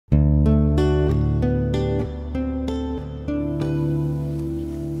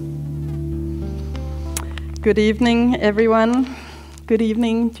Good evening, everyone. Good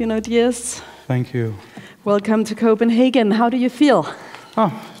evening, Junot Díaz. Thank you. Welcome to Copenhagen. How do you feel?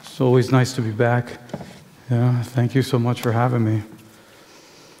 Oh, it's always nice to be back. Yeah, thank you so much for having me.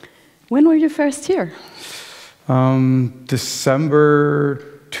 When were you first here? December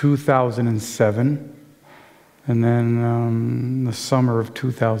 2007, and then the summer of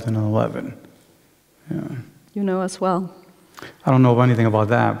 2011. Yeah. You know us well. I don't know anything about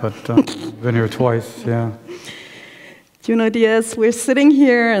that, but I've been here twice, yeah. Junot Díaz, we're sitting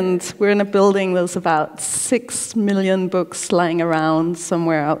here and we're in a building. There's about 6 million books lying around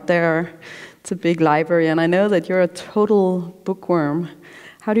somewhere out there. It's a big library, and I know that you're a total bookworm.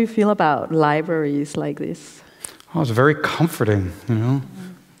 How do you feel about libraries like this? Oh, it's very comforting, you know.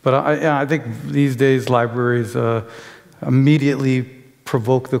 But I think these days libraries immediately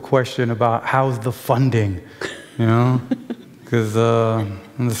provoke the question about how's the funding, you know? Because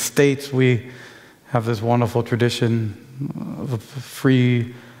in the States we have this wonderful tradition of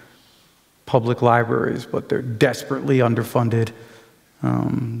free public libraries, but they're desperately underfunded.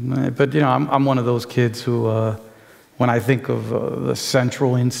 But you know, I'm one of those kids who, when I think of the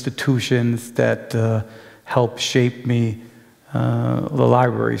central institutions that help shape me, the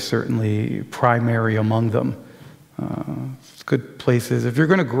library is certainly primary among them. It's good places. If you're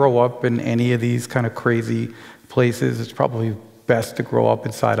going to grow up in any of these kind of crazy places, it's probably best to grow up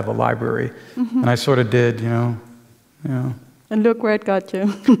inside of a library. And I sort of did, you know. And look where it got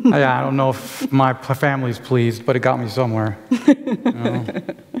you. Yeah, I don't know if my family's pleased, but it got me somewhere. You know?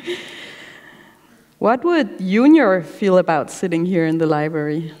 What would Junior feel about sitting here in the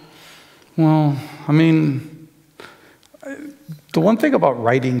library? Well, I mean, the one thing about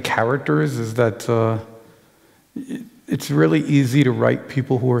writing characters is that it's really easy to write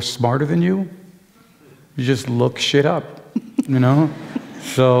people who are smarter than you. You just look shit up, you know?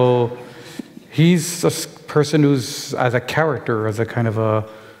 So he's a person who's, as a character, as a kind of a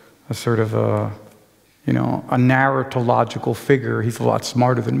sort of a, you know, a narratological figure, he's a lot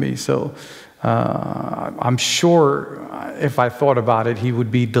smarter than me. So I'm sure if I thought about it, he would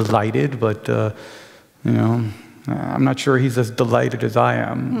be delighted, but, you know, I'm not sure he's as delighted as I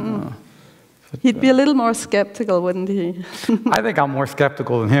am. He'd be a little more skeptical, wouldn't he? I think I'm more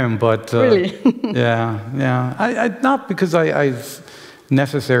skeptical than him, but really? yeah. Not because I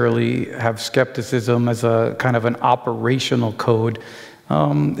necessarily have skepticism as a kind of an operational code.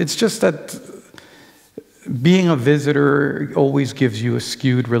 It's just that being a visitor always gives you a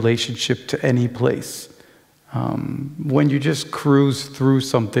skewed relationship to any place. When you just cruise through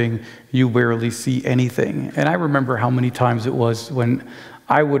something, you barely see anything. And I remember how many times it was when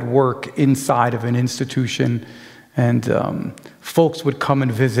I would work inside of an institution and folks would come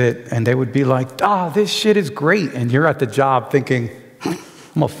and visit and they would be like, this shit is great. And you're at the job thinking, I'm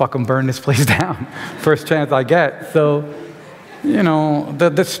gonna fucking burn this place down first chance I get. So, you know, the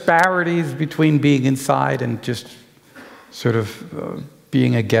disparities between being inside and just sort of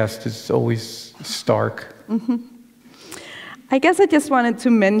being a guest is always stark. I guess I just wanted to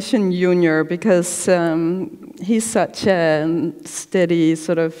mention Junior because he's such a steady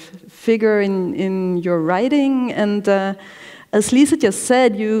sort of figure in your writing, and as Lisa just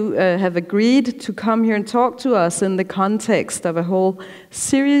said, you have agreed to come here and talk to us in the context of a whole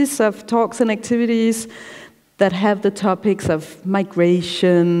series of talks and activities that have the topics of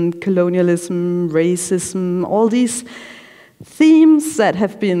migration, colonialism, racism, all these themes that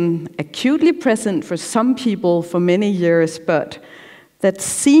have been acutely present for some people for many years, but that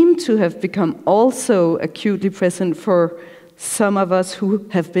seem to have become also acutely present for some of us who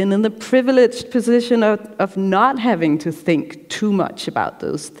have been in the privileged position of not having to think too much about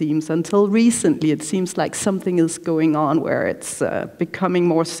those themes until recently. It seems like something is going on where it's becoming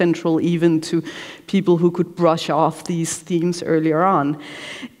more central even to people who could brush off these themes earlier on.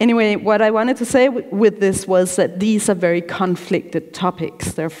 Anyway, what I wanted to say with this was that these are very conflicted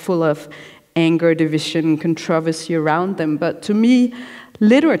topics. They're full of anger, division, controversy around them. But to me,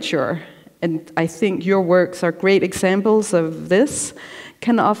 literature, and I think your works are great examples of this,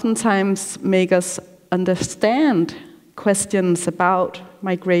 can oftentimes make us understand questions about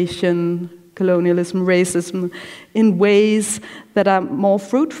migration, colonialism, racism, in ways that are more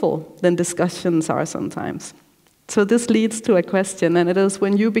fruitful than discussions are sometimes. So this leads to a question, and it is,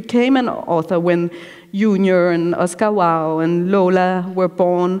 when you became an author, when Junior and Oscar Wilde and Lola were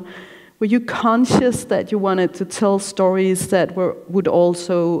born, were you conscious that you wanted to tell stories that would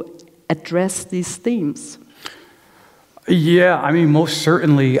also address these themes? Yeah, I mean, most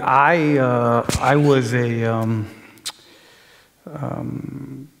certainly. I was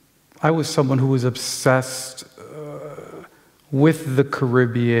someone who was obsessed with the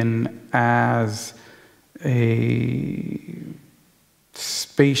Caribbean as a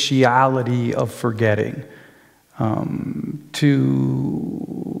spatiality of forgetting. To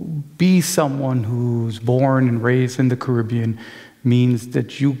be someone who's born and raised in the Caribbean means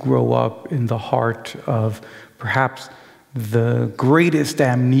that you grow up in the heart of perhaps the greatest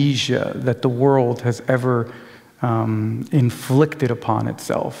amnesia that the world has ever inflicted upon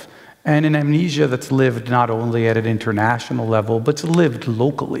itself. And an amnesia that's lived not only at an international level, but it's lived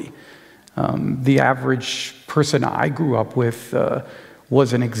locally. The average person I grew up with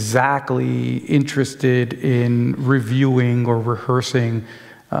wasn't exactly interested in reviewing or rehearsing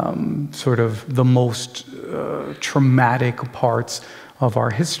sort of the most traumatic parts of our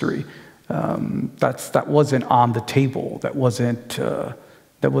history. That wasn't on the table. That wasn't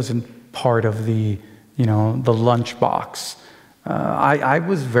part of the the lunchbox. I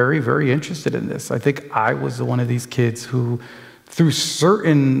was very, very interested in this. I think I was one of these kids who, through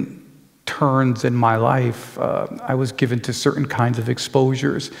certain turns in my life, I was given to certain kinds of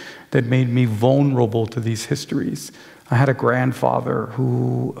exposures that made me vulnerable to these histories. I had a grandfather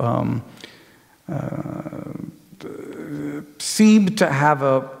who seemed to have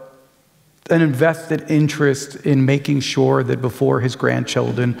an invested interest in making sure that before his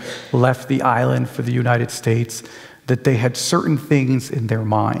grandchildren left the island for the United States, that they had certain things in their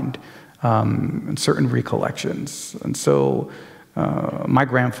mind, and certain recollections. And so my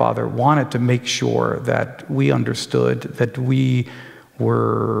grandfather wanted to make sure that we understood that we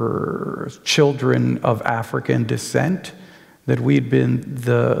were children of African descent, that we'd been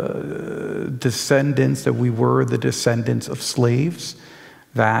the descendants, that we were the descendants of slaves,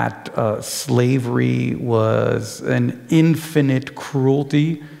 that slavery was an infinite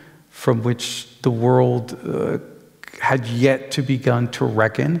cruelty from which the world had yet to begun to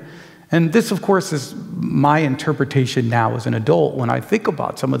reckon. And this, of course, is my interpretation now as an adult when I think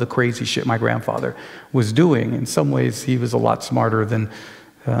about some of the crazy shit my grandfather was doing. In some ways, he was a lot smarter than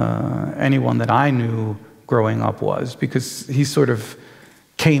anyone that I knew growing up was, because he sort of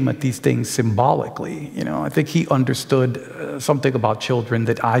came at these things symbolically. I think he understood something about children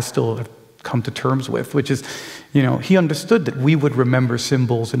that I still have come to terms with, which is, he understood that we would remember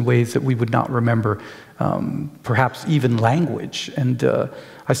symbols in ways that we would not remember, perhaps even language. And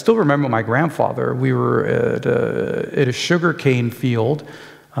I still remember my grandfather. We were at a sugarcane field.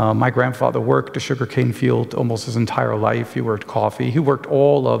 My grandfather worked a sugarcane field almost his entire life. He worked coffee. He worked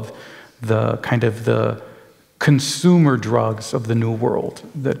all of the kind of the consumer drugs of the New World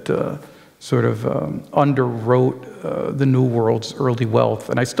that sort of underwrote the New World's early wealth.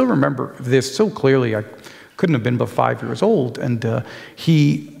 And I still remember this so clearly. I couldn't have been but 5 years old. And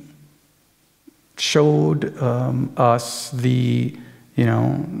he showed us the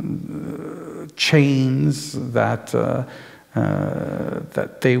chains that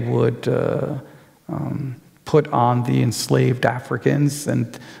that they would put on the enslaved Africans.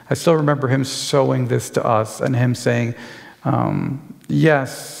 And I still remember him showing this to us and him saying,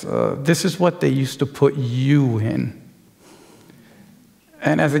 yes, this is what they used to put you in.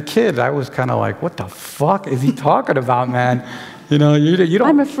 And as a kid, I was kind of like, what the fuck is he talking about, man? You don't.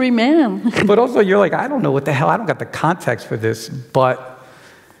 I'm a free man. But also, you're like, I don't know what the hell. I don't got the context for this. But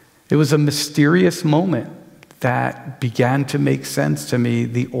it was a mysterious moment that began to make sense to me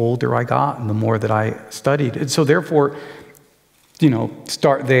the older I got and the more that I studied. And so therefore,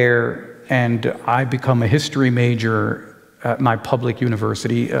 start there, and I become a history major at my public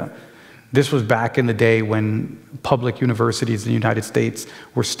university. This was back in the day when public universities in the United States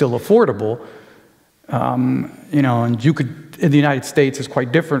were still affordable. And you could, in the United States, it's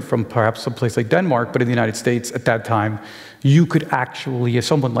quite different from perhaps some place like Denmark, but in the United States at that time, you could actually, as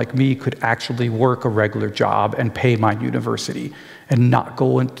someone like me, could actually work a regular job and pay my university and not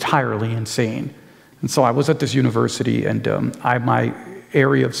go entirely insane. And so I was at this university, and my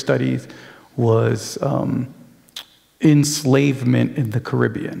area of studies was enslavement in the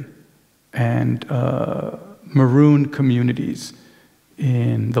Caribbean and maroon communities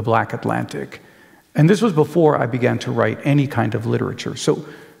in the Black Atlantic. And this was before I began to write any kind of literature. So,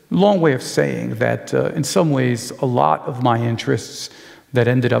 long way of saying that in some ways, a lot of my interests that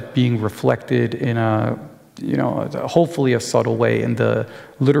ended up being reflected in hopefully a subtle way in the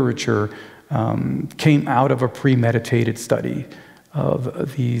literature came out of a premeditated study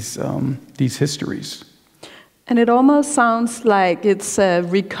of these histories. And it almost sounds like it's a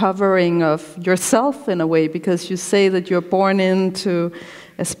recovering of yourself in a way, because you say that you're born into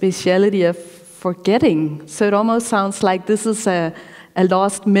a speciality of forgetting. So it almost sounds like this is a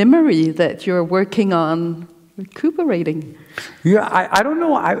lost memory that you're working on recuperating. Yeah, I don't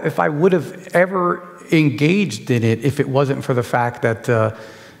know if I would have ever engaged in it if it wasn't for the fact that,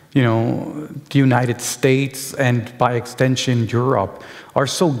 you know, the United States and by extension Europe are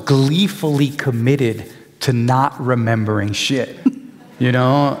so gleefully committed to not remembering shit. You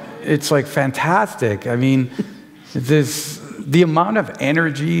know, it's like fantastic. I mean, the amount of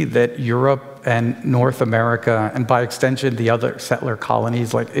energy that Europe and North America, and by extension the other settler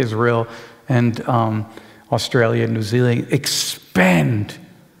colonies like Israel and Australia and New Zealand, expend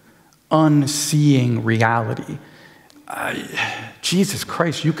unseeing reality. Jesus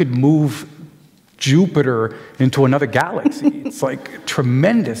Christ, you could move Jupiter into another galaxy. It's like a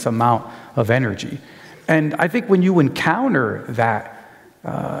tremendous amount of energy. And I think when you encounter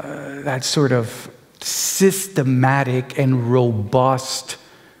that sort of systematic and robust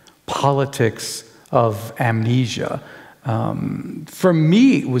politics of amnesia, for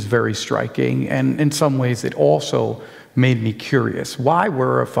me it was very striking, and in some ways it also made me curious. Why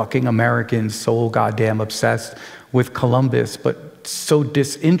were fucking Americans so goddamn obsessed with Columbus, but so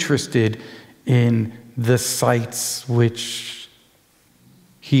disinterested in the sites which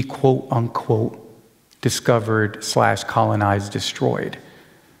he, quote unquote, discovered / colonized, destroyed?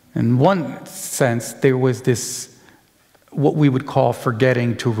 In one sense, there was this, what we would call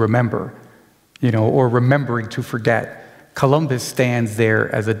forgetting to remember, you know, or remembering to forget. Columbus stands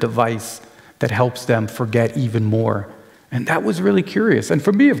there as a device that helps them forget even more. And that was really curious, and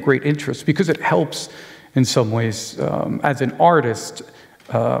for me of great interest, because it helps in some ways, as an artist,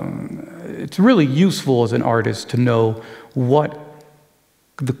 it's really useful as an artist to know what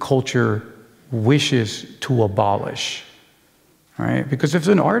the culture wishes to abolish, right? Because as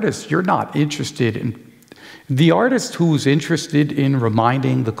an artist, you're not interested in... The artist who's interested in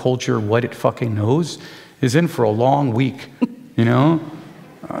reminding the culture what it fucking knows is in for a long week, you know?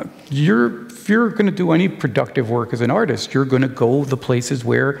 If you're going to do any productive work as an artist, you're going to go the places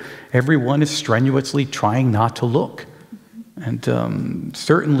where everyone is strenuously trying not to look. And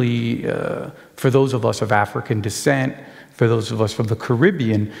certainly, for those of us of African descent, for those of us from the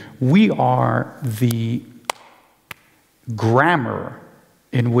Caribbean, we are the grammar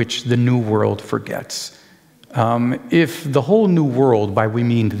in which the New World forgets. If the whole New World, by we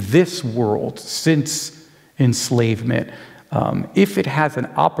mean this world since enslavement, if it has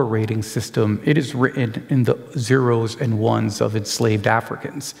an operating system, it is written in the zeros and ones of enslaved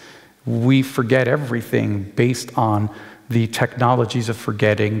Africans. We forget everything based on the technologies of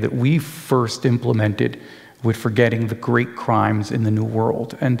forgetting that we first implemented with forgetting the great crimes in the New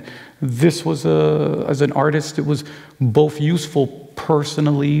World. And this was, as an artist, it was both useful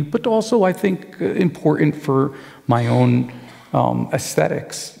personally, but also, I think, important for my own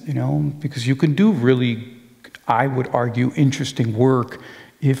aesthetics, you know, because you can do really, I would argue, interesting work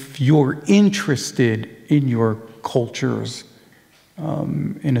if you're interested in your cultures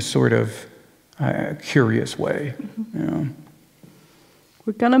in a sort of curious way. Mm-hmm. You know.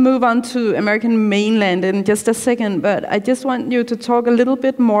 We're going to move on to American mainland in just a second, but I just want you to talk a little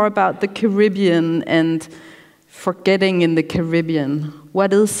bit more about the Caribbean and forgetting in the Caribbean.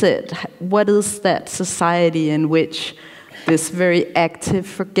 What is it? What is that society in which this very active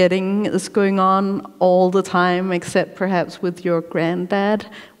forgetting is going on all the time, except perhaps with your granddad?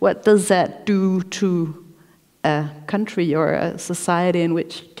 What does that do to a country or a society in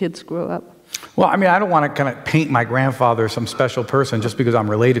which kids grow up? Well, I mean, I don't want to kind of paint my grandfather as some special person just because I'm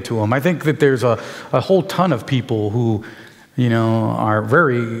related to him. I think that there's a whole ton of people who, you know, are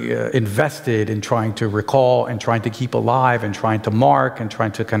very invested in trying to recall and trying to keep alive and trying to mark and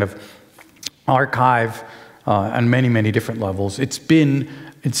trying to kind of archive on many, many different levels. It's been,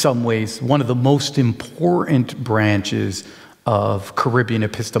 in some ways, one of the most important branches of Caribbean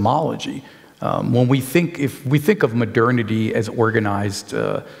epistemology. When we think, if we think of modernity as organized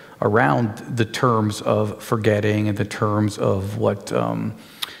around the terms of forgetting and the terms of what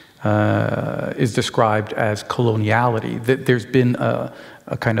is described as coloniality, that there's been a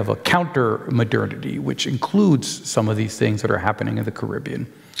kind of a counter-modernity, which includes some of these things that are happening in the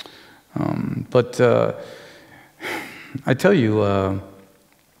Caribbean. But I tell you,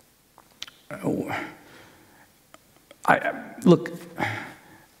 look,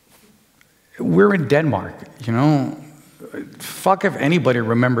 we're in Denmark, you know. Fuck if anybody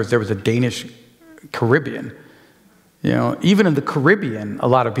remembers there was a Danish Caribbean. You know, even in the Caribbean, a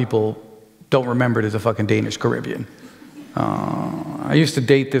lot of people don't remember there's a fucking Danish Caribbean. I used to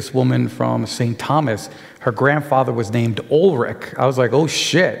date this woman from St. Thomas. Her grandfather was named Ulrich. I was like, oh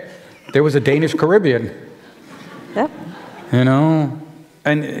shit, there was a Danish Caribbean. Yep. You know,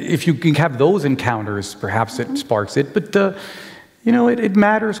 and if you can have those encounters, perhaps it sparks it. But, you know, it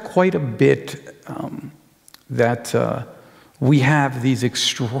matters quite a bit that we have these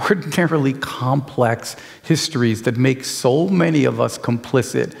extraordinarily complex histories that make so many of us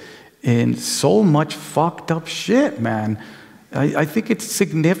complicit in so much fucked up shit, man. I think it's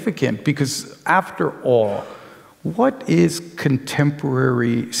significant because, after all, what is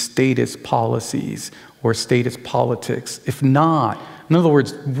contemporary statist policies or statist politics if not? In other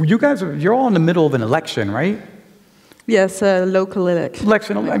words, you're all in the middle of an election, right? Yes, a local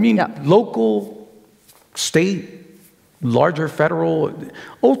election. I mean, yeah. Local, state, larger federal.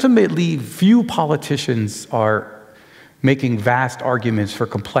 Ultimately, few politicians are making vast arguments for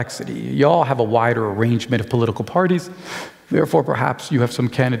complexity. You all have a wider arrangement of political parties. Therefore, perhaps you have some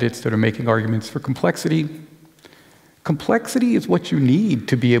candidates that are making arguments for complexity. Complexity is what you need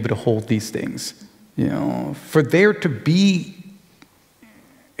to be able to hold these things. You know, for there to be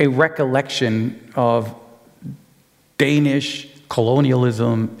a recollection of Danish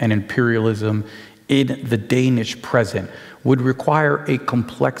colonialism and imperialism in the Danish present would require a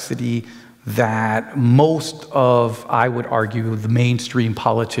complexity that most of, I would argue, the mainstream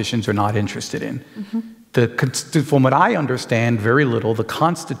politicians are not interested in. Mm-hmm. From what I understand, very little, the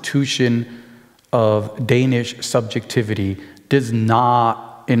constitution of Danish subjectivity does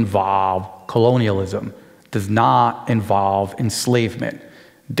not involve colonialism, does not involve enslavement.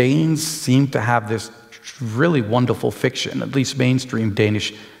 Danes seem to have this really wonderful fiction, at least mainstream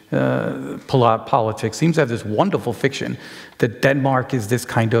Danish politics seems to have this wonderful fiction that Denmark is this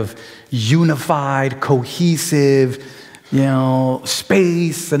kind of unified, cohesive, you know,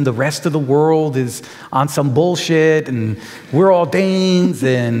 space, and the rest of the world is on some bullshit, and we're all Danes,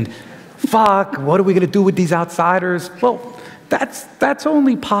 and fuck, what are we gonna do with these outsiders? Well, that's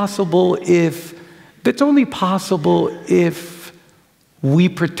only possible if we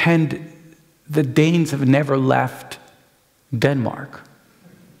pretend the Danes have never left Denmark.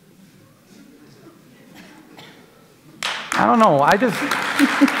 I don't know.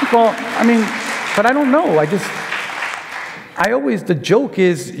 But I don't know. The joke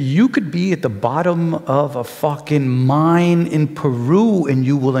is, you could be at the bottom of a fucking mine in Peru and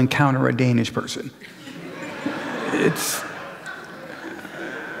you will encounter a Danish person.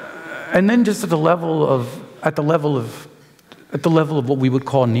 And then just at the level of what we would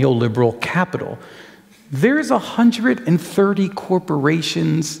call neoliberal capital, there's 130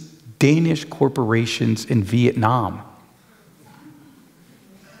 corporations, Danish corporations in Vietnam.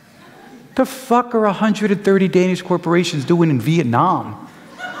 The fuck are 130 Danish corporations doing in Vietnam?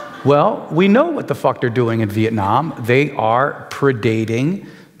 Well, we know what the fuck they're doing in Vietnam. They are predating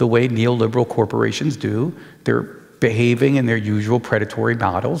the way neoliberal corporations do. They're behaving in their usual predatory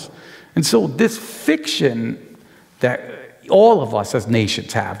models. And so this fiction that all of us as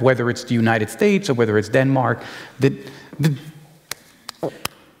nations have, whether it's the United States or whether it's Denmark, that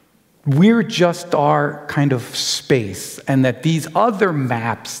we're just our kind of space, and that these other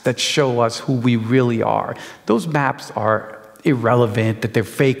maps that show us who we really are, those maps are irrelevant, that they're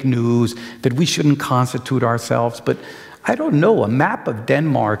fake news, that we shouldn't constitute ourselves. But I don't know, a map of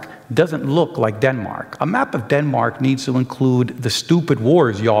Denmark doesn't look like Denmark. A map of Denmark needs to include the stupid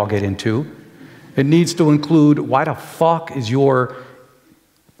wars y'all get into. It needs to include why the fuck is your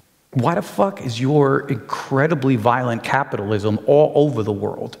incredibly violent capitalism all over the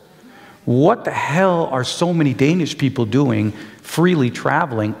world? What the hell are so many Danish people doing, freely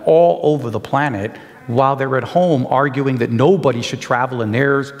traveling all over the planet, while they're at home arguing that nobody should travel in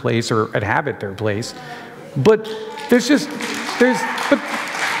their place or inhabit their place? But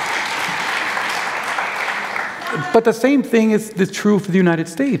but the same thing is true for the United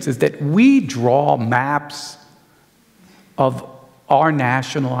States, is that we draw maps of our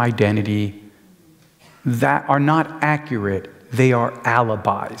national identity that are not accurate. They are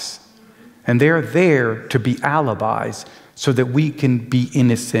alibis. And they're there to be alibis so that we can be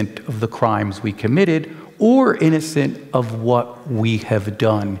innocent of the crimes we committed or innocent of what we have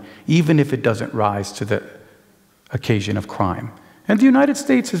done, even if it doesn't rise to the occasion of crime. And the United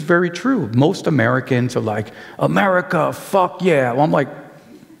States is very true. Most Americans are like, America, fuck yeah. Well, I'm like,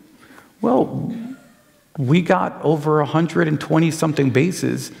 well, we got over 120-something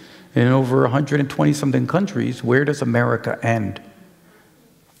bases in over 120-something countries. Where does America end?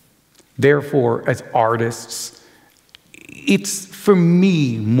 Therefore, as artists, it's, for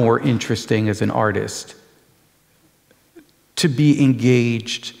me, more interesting as an artist to be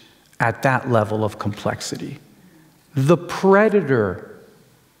engaged at that level of complexity. The predator,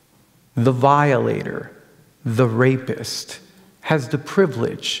 the violator, the rapist has the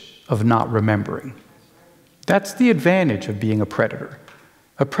privilege of not remembering. That's the advantage of being a predator.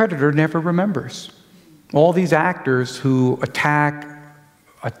 A predator never remembers. All these actors who attack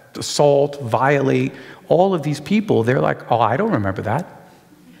assault, violate all of these people, they're like, oh, I don't remember that.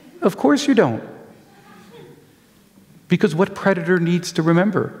 Of course you don't. Because what predator needs to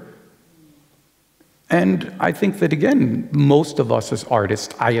remember? And I think that, again, most of us as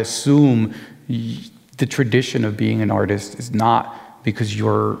artists, I assume the tradition of being an artist is not because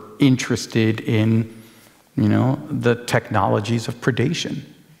you're interested in, the technologies of predation,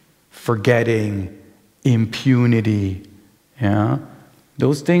 forgetting, impunity. Yeah?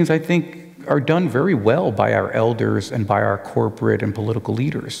 Those things, I think, are done very well by our elders and by our corporate and political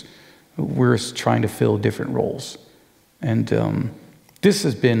leaders. We're trying to fill different roles. And this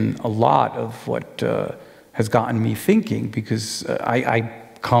has been a lot of what has gotten me thinking, because I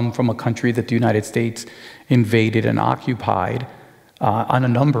come from a country that the United States invaded and occupied on a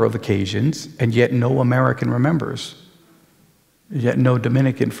number of occasions, and yet no American remembers, yet no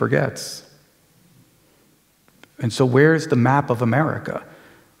Dominican forgets. And so where's the map of America?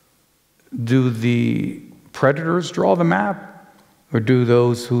 Do the predators draw the map, or do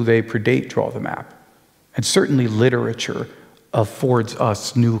those who they predate draw the map? And certainly literature affords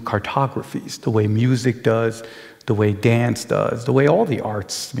us new cartographies, the way music does, the way dance does, the way all the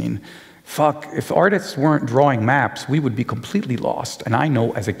arts. I mean, fuck, if artists weren't drawing maps, we would be completely lost. And I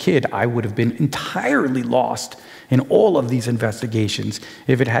know as a kid, I would have been entirely lost in all of these investigations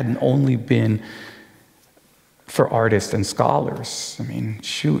if it hadn't only been for artists and scholars. I mean,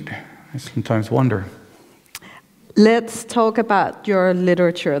 shoot, I sometimes wonder. Let's talk about your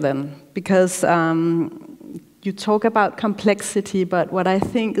literature then, because you talk about complexity, but what I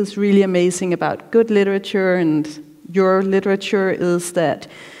think is really amazing about good literature and your literature is that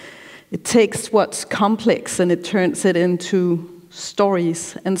it takes what's complex and it turns it into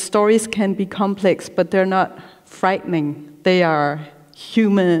stories. And stories can be complex, but they're not frightening. They are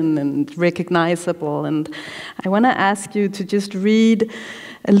human and recognizable. And I want to ask you to just read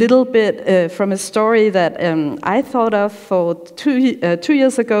a little bit from a story that I thought of for 2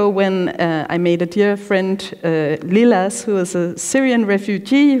 years ago when I made a dear friend, Lilas, who is a Syrian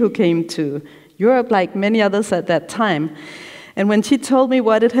refugee who came to Europe like many others at that time. And when she told me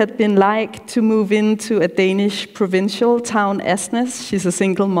what it had been like to move into a Danish provincial town, Asnes, she's a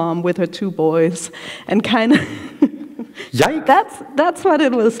single mom with her 2 boys, and kind of that's what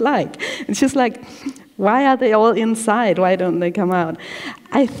it was like. And she's like, why are they all inside? Why don't they come out?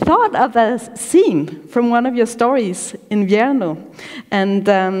 I thought of a scene from one of your stories in Vjerno. And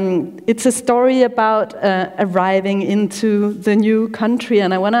it's a story about arriving into the new country.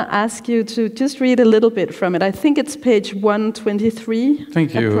 And I want to ask you to just read a little bit from it. I think it's page 123,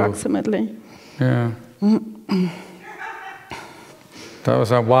 Thank you. Approximately. Yeah. That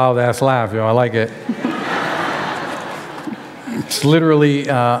was a wild-ass laugh, yo. I like it. It's literally...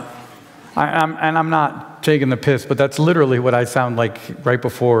 I'm not taking the piss, but that's literally what I sound like right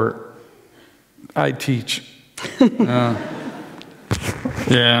before I teach.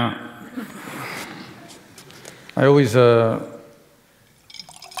 Yeah. I always, I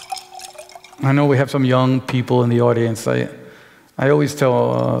know we have some young people in the audience. I always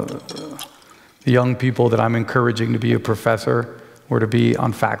tell the young people that I'm encouraging to be a professor or to be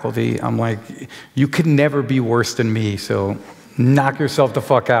on faculty. I'm like, you could never be worse than me, so knock yourself the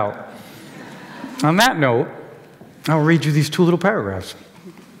fuck out. On that note, I'll read you these 2 little paragraphs.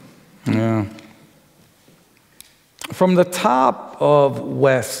 Yeah. From the top of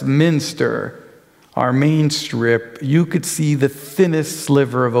Westminster, our main strip, you could see the thinnest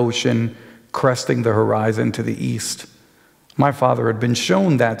sliver of ocean cresting the horizon to the east. My father had been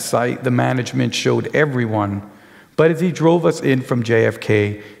shown that site. The management showed everyone. But as he drove us in from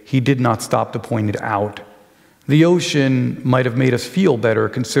JFK, he did not stop to point it out. The ocean might have made us feel better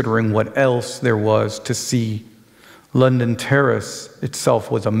considering what else there was to see. London Terrace itself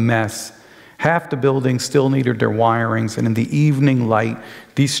was a mess. Half the buildings still needed their wirings, and in the evening light,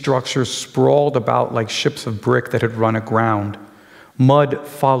 these structures sprawled about like ships of brick that had run aground. Mud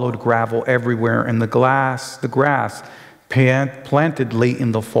followed gravel everywhere, and the grass, planted late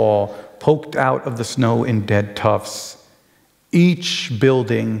in the fall, poked out of the snow in dead tufts. Each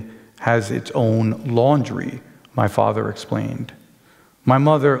building has its own laundry, my father explained. My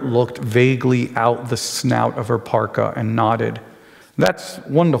mother looked vaguely out the snout of her parka and nodded. That's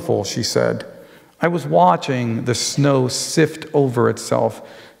wonderful, she said. I was watching the snow sift over itself,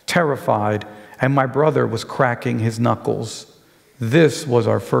 terrified, and my brother was cracking his knuckles. This was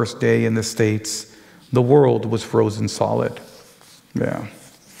our first day in the States. The world was frozen solid. Yeah.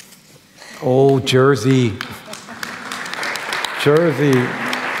 Oh, Jersey. Jersey.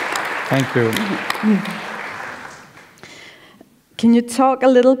 Thank you. Can you talk a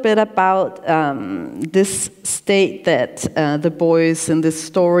little bit about this state that the boys in this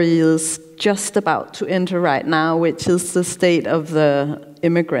story is just about to enter right now, which is the state of the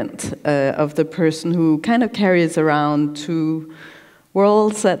immigrant, of the person who kind of carries around two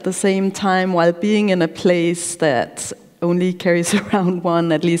worlds at the same time while being in a place that only carries around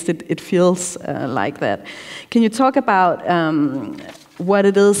one, at least it feels like that. Can you talk about what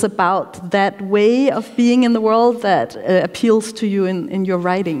it is about that way of being in the world that appeals to you in your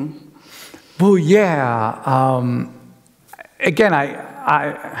writing? Well, yeah. Again,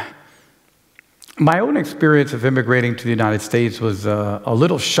 my own experience of immigrating to the United States was a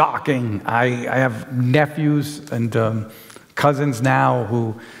little shocking. I have nephews and cousins now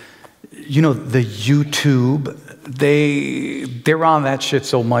who, you know, the YouTube, they're on that shit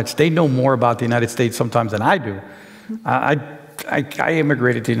so much. They know more about the United States sometimes than I do. I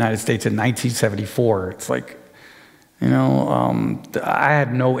immigrated to the United States in 1974. It's like, you know, I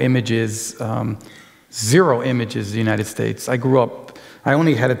had no images, 0 images of the United States. I grew up, I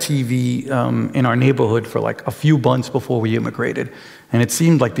only had a TV in our neighborhood for like a few months before we immigrated. And it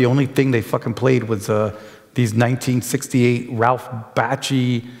seemed like the only thing they fucking played was these 1968 Ralph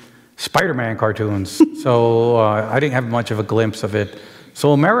Bakshi Spider-Man cartoons. So I didn't have much of a glimpse of it.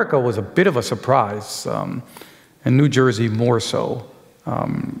 So America was a bit of a surprise, and New Jersey more so.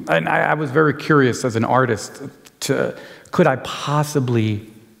 And I was very curious as an artist could I possibly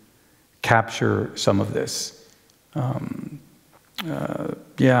capture some of this?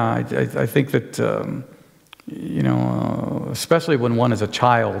 Yeah, I think that, you know, especially when one is a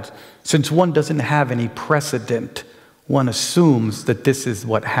child, since one doesn't have any precedent, one assumes that this is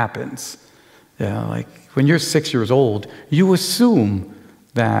what happens. Yeah, like when you're 6 years old, you assume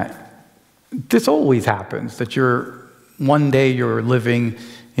that this always happens, that one day you're living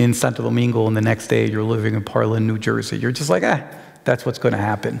in Santo Domingo and the next day you're living in Parlin, New Jersey. You're just like, that's what's going to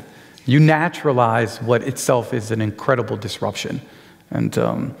happen. You naturalize what itself is an incredible disruption. And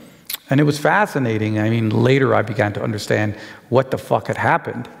it was fascinating. I mean, later I began to understand what the fuck had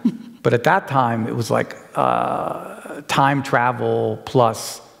happened. But at that time, it was like time travel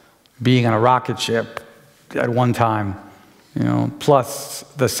plus being on a rocket ship at one time, you know, plus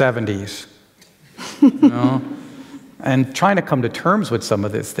the 70s, you know, and trying to come to terms with some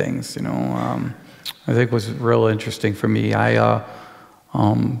of these things, you know, I think was real interesting for me.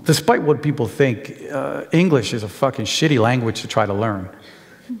 Despite what people think, English is a fucking shitty language to try to learn.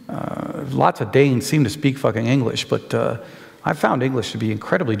 Lots of Danes seem to speak fucking English, but I found English to be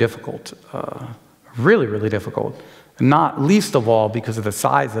incredibly difficult, really, really difficult. Not least of all because of the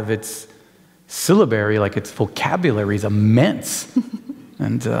size of its syllabary, like its vocabulary is immense.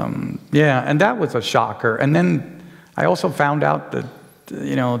 And yeah, and that was a shocker. And then I also found out that,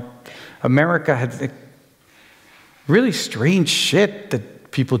 you know, America had really strange shit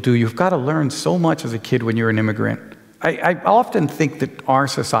that people do. You've got to learn so much as a kid when you're an immigrant. I often think that our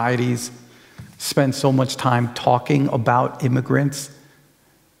societies spend so much time talking about immigrants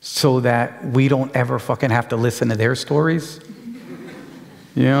so that we don't ever fucking have to listen to their stories.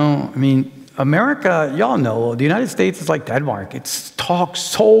 You know, I mean, America, y'all know, the United States is like Denmark. It talks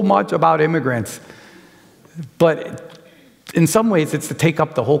so much about immigrants. But in some ways, it's to take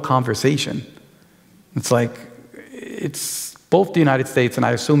up the whole conversation. It's like, it's both the United States and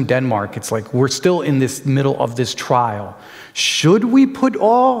I assume Denmark, it's like we're still in this middle of this trial. Should we put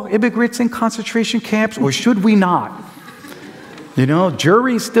all immigrants in concentration camps or should we not? You know,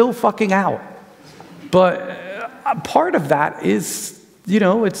 jury's still fucking out. But part of that is, you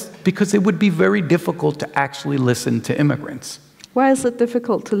know, it's because it would be very difficult to actually listen to immigrants. Why is it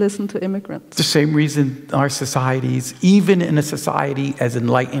difficult to listen to immigrants? The same reason our societies, even in a society as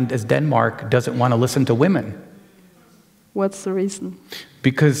enlightened as Denmark, doesn't want to listen to women. What's the reason?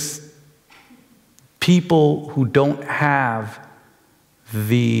 Because people who don't have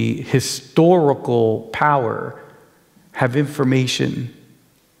the historical power have information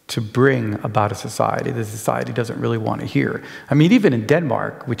to bring about a society the society doesn't really want to hear. I mean, even in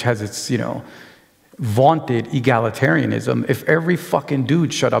Denmark, which has its, you know, vaunted egalitarianism, if every fucking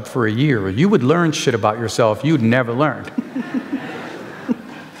dude shut up for a year, you would learn shit about yourself you'd never learned.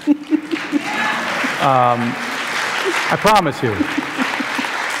 I promise you.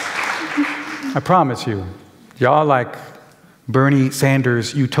 I promise you. Y'all like Bernie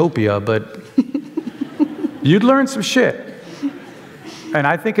Sanders' utopia, but you'd learn some shit. And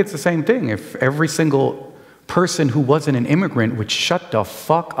I think it's the same thing. If every single person who wasn't an immigrant would shut the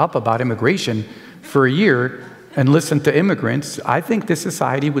fuck up about immigration for a year and listen to immigrants, I think this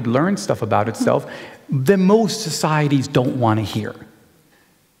society would learn stuff about itself that most societies don't want to hear.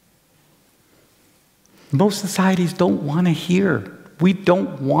 most societies don't want to hear. We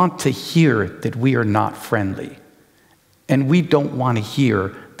don't want to hear that we are not friendly. And we don't want to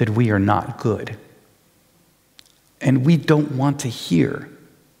hear that we are not good. And we don't want to hear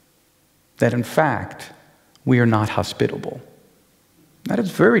that, in fact, we are not hospitable. That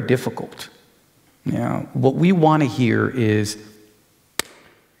is very difficult. You know, what we want to hear is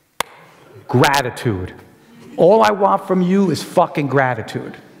gratitude. All I want from you is fucking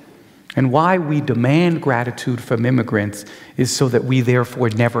gratitude. And why we demand gratitude from immigrants is so that we therefore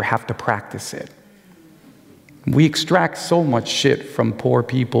never have to practice it. We extract so much shit from poor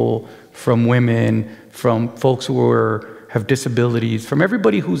people, from women, from folks who have disabilities, from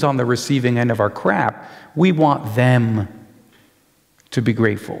everybody who's on the receiving end of our crap. We want them to be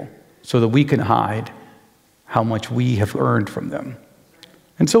grateful so that we can hide how much we have earned from them.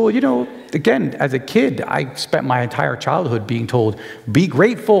 And so, you know, again, as a kid, I spent my entire childhood being told, be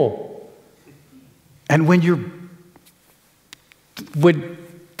grateful. And when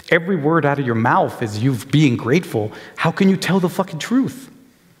every word out of your mouth is you being grateful, how can you tell the fucking truth?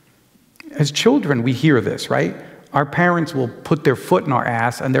 As children, we hear this, right? Our parents will put their foot in our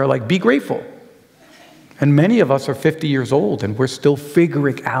ass and they're like, be grateful. And many of us are 50 years old and we're still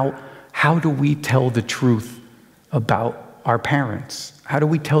figuring out, how do we tell the truth about our parents? How do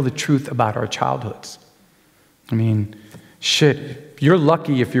we tell the truth about our childhoods? I mean, shit, you're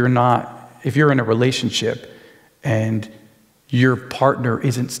lucky if you're in a relationship and your partner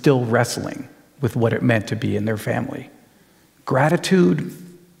isn't still wrestling with what it meant to be in their family. Gratitude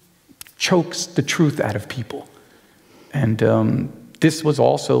chokes the truth out of people. And this was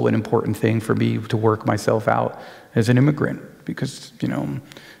also an important thing for me to work myself out as an immigrant, because, you know,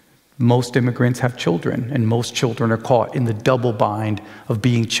 most immigrants have children, and most children are caught in the double bind of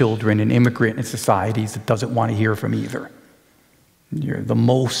being children and immigrant in societies that doesn't want to hear from either. You're the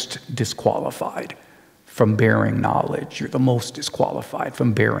most disqualified from bearing knowledge. You're the most disqualified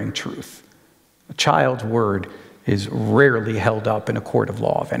from bearing truth. A child's word is rarely held up in a court of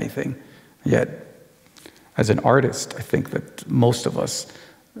law, if anything. Yet, as an artist, I think that most of us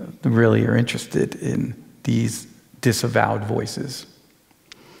really are interested in these disavowed voices.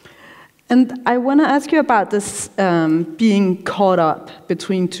 And I want to ask you about this being caught up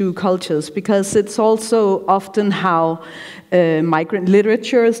between two cultures, because it's also often how migrant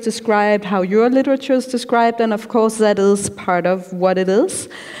literature is described, how your literature is described, and of course that is part of what it is.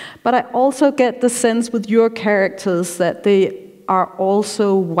 But I also get the sense with your characters that they are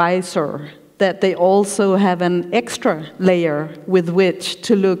also wiser, that they also have an extra layer with which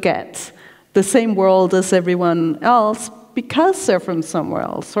to look at the same world as everyone else, because they're from somewhere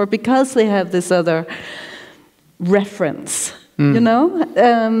else, or because they have this other reference, you know?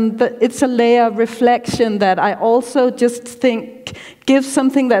 But it's a layer of reflection that I also just think gives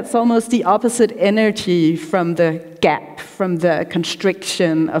something that's almost the opposite energy from the gap, from the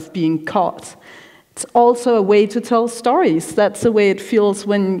constriction of being caught. It's also a way to tell stories. That's the way it feels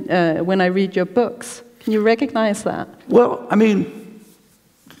when I read your books. Can you recognize that? Well, I mean,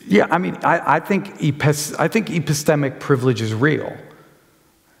 yeah, I mean, I think epistemic privilege is real.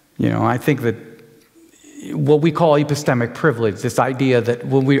 You know, I think that what we call epistemic privilege, this idea that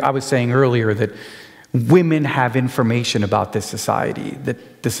I was saying earlier that women have information about this society,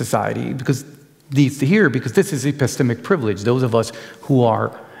 that the society needs to hear, because this is epistemic privilege. Those of us who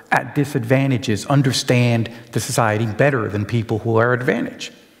are at disadvantages understand the society better than people who are at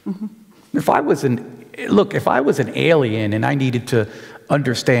advantage. Mm-hmm. If I was an alien and I needed to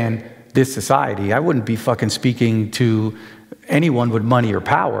understand this society, I wouldn't be fucking speaking to anyone with money or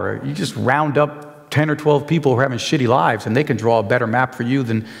power. You just round up 10 or 12 people who are having shitty lives and they can draw a better map for you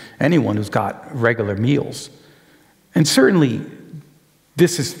than anyone who's got regular meals. And certainly,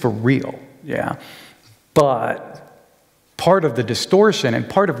 this is for real, yeah. But part of the distortion and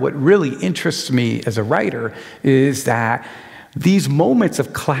part of what really interests me as a writer is that these moments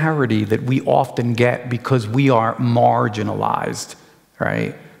of clarity that we often get because we are marginalized,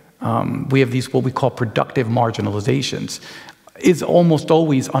 right? We have these, what we call productive marginalizations, is almost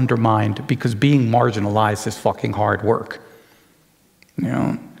always undermined because being marginalized is fucking hard work. You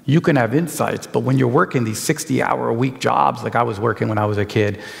know, you can have insights, but when you're working these 60-hour-a-week jobs like I was working when I was a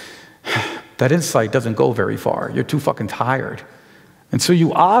kid, that insight doesn't go very far. You're too fucking tired. And so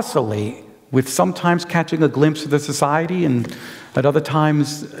you oscillate with sometimes catching a glimpse of the society and at other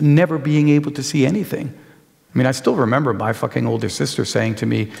times never being able to see anything. I mean, I still remember my fucking older sister saying to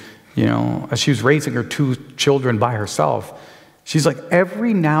me, you know, as she was raising her 2 children by herself, she's like,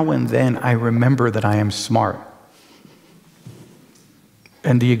 every now and then I remember that I am smart.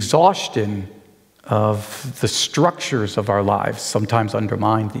 And the exhaustion of the structures of our lives sometimes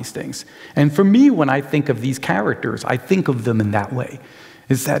undermine these things. And for me, when I think of these characters, I think of them in that way,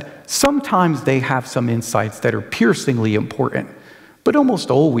 is that sometimes they have some insights that are piercingly important, but almost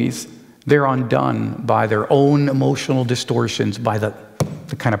always they're undone by their own emotional distortions, by the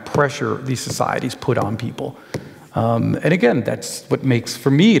kind of pressure these societies put on people. And again, that's what makes,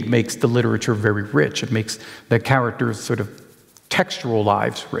 for me, it makes the literature very rich. It makes the characters' sort of textual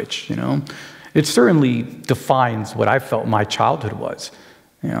lives rich, you know. It certainly defines what I felt my childhood was.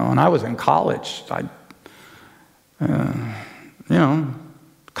 You know, when I was in college,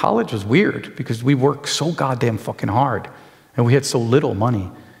 college was weird because we worked so goddamn fucking hard and we had so little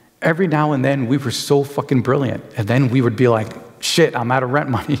money. Every now and then we were so fucking brilliant, and then we would be like, shit, I'm out of rent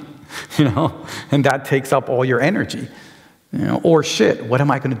money, you know, and that takes up all your energy, you know, or shit, what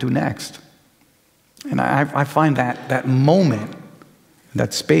am I going to do next? And I find that moment,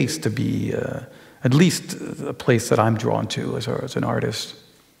 that space to be at least a place that I'm drawn to as an artist.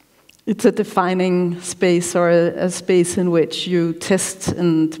 It's a defining space, or a space in which you test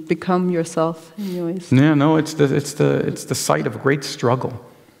and become yourself in your ways. Yeah, no, it's the site of great struggle.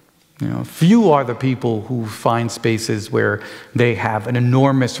 You know, few are the people who find spaces where they have an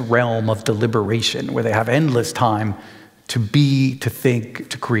enormous realm of deliberation, where they have endless time to be, to think,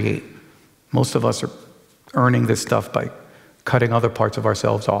 to create. Most of us are earning this stuff by cutting other parts of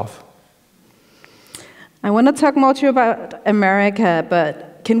ourselves off. I want to talk more to you about America,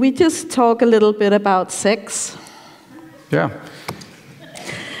 but can we just talk a little bit about sex? Yeah.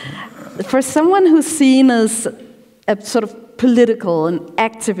 For someone who's seen as a sort of political and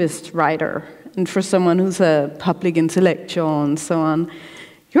activist writer, and for someone who's a public intellectual and so on,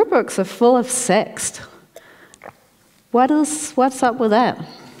 your books are full of sex. What's up with that?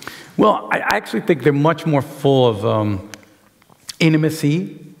 Well, I actually think they're much more full of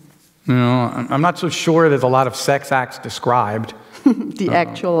intimacy. You know, I'm not so sure there's a lot of sex acts described. The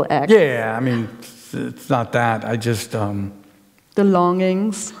actual act. Yeah, I mean, it's not that. I just the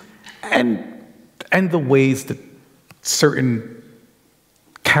longings and the ways that certain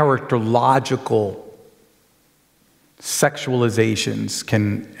characterological sexualizations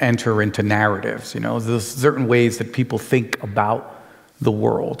can enter into narratives. You know, there's certain ways that people think about the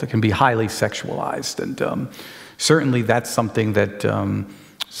world that can be highly sexualized, and certainly that's something that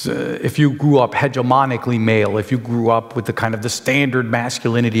if you grew up hegemonically male, if you grew up with the kind of the standard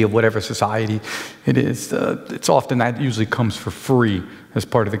masculinity of whatever society it is, it's often that usually comes for free as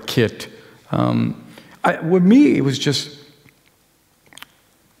part of the kit. With me, it was just,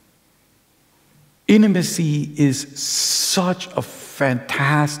 intimacy is such a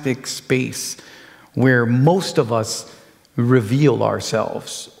fantastic space where most of us reveal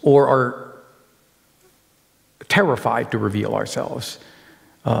ourselves or are terrified to reveal ourselves.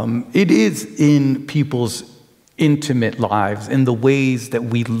 It is in people's intimate lives, in the ways that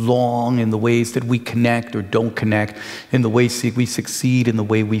we long, in the ways that we connect or don't connect, in the ways we succeed, in the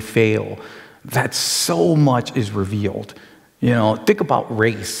way we fail, that so much is revealed. You know, think about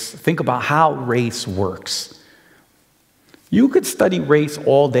race. Think about how race works. You could study race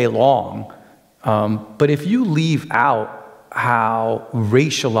all day long, but if you leave out how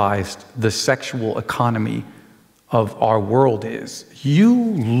racialized the sexual economy of our world is, you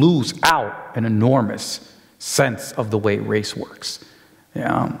lose out an enormous sense of the way race works.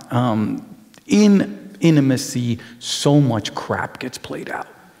 Yeah. In intimacy, so much crap gets played out.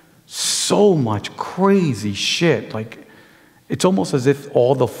 So much crazy shit. Like, it's almost as if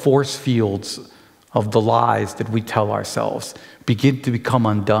all the force fields of the lies that we tell ourselves begin to become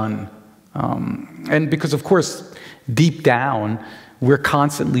undone. And because, of course, deep down, we're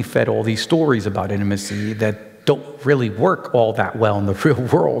constantly fed all these stories about intimacy that don't really work all that well in the real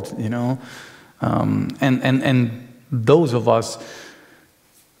world, you know? And those of us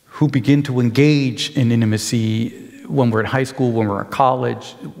who begin to engage in intimacy when we're in high school, when we're in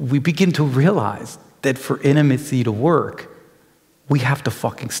college, we begin to realize that for intimacy to work, we have to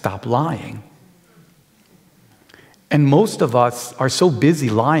fucking stop lying. And most of us are so busy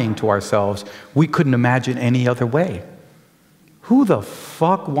lying to ourselves, we couldn't imagine any other way. Who the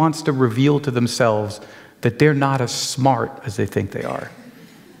fuck wants to reveal to themselves that they're not as smart as they think they are?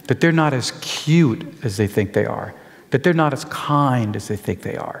 That they're not as cute as they think they are? That they're not as kind as they think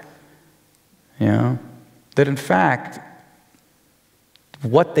they are? You know? That in fact,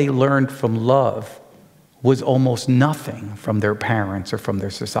 what they learned from love was almost nothing from their parents or from their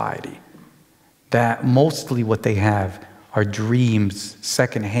society. That mostly what they have are dreams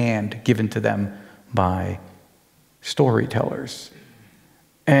secondhand given to them by storytellers.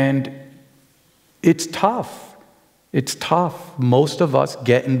 And it's tough It's tough. Most of us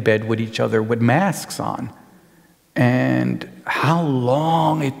get in bed with each other with masks on. And how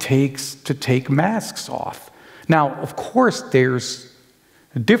long it takes to take masks off. Now, of course, there's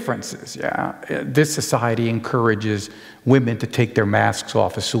differences, yeah. This society encourages women to take their masks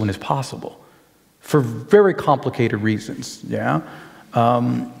off as soon as possible for very complicated reasons, yeah.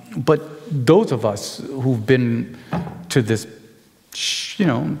 But those of us who've been to this,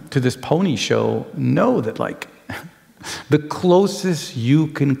 to this pony show know that, like, the closest you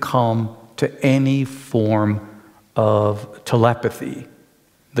can come to any form of telepathy,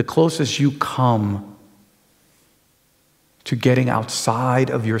 the closest you come to getting outside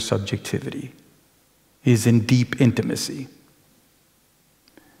of your subjectivity is in deep intimacy.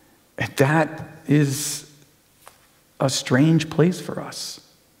 And that is a strange place for us.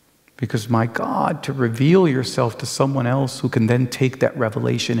 Because, my God, to reveal yourself to someone else who can then take that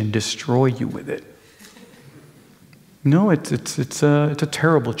revelation and destroy you with it. No, it's a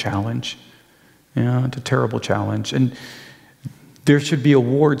terrible challenge. Yeah, it's a terrible challenge. And there should be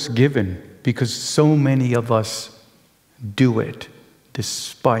awards given because so many of us do it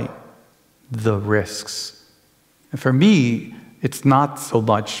despite the risks. And for me, it's not so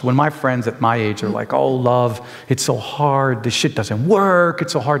much, when my friends at my age are like, oh, love, it's so hard, this shit doesn't work,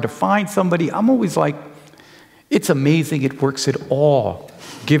 it's so hard to find somebody, I'm always like, it's amazing it works at all,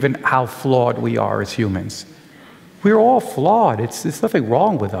 given how flawed we are as humans. We're all flawed. There's nothing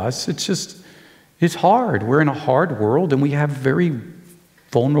wrong with us. It's just, it's hard. We're in a hard world, and we have very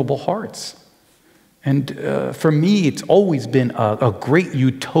vulnerable hearts. And for me, it's always been a great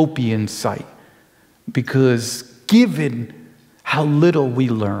utopian sight, because given how little we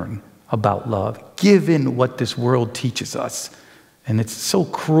learn about love, given what this world teaches us, and it's so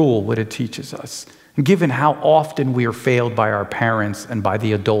cruel what it teaches us, and given how often we are failed by our parents and by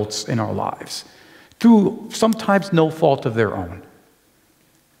the adults in our lives, through sometimes no fault of their own,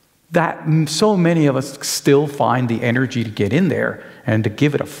 that so many of us still find the energy to get in there and to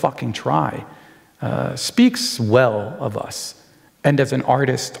give it a fucking try, speaks well of us. And as an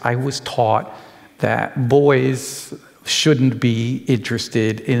artist, I was taught that boys shouldn't be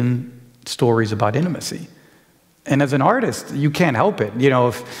interested in stories about intimacy. And as an artist, you can't help it.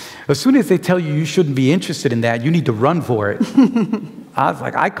 As soon as they tell you you shouldn't be interested in that, you need to run for it. I was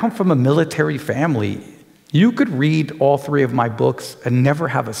like, I come from a military family. You could read all 3 of my books and never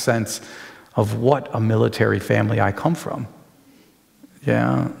have a sense of what a military family I come from.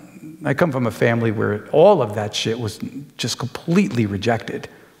 Yeah, I come from a family where all of that shit was just completely rejected.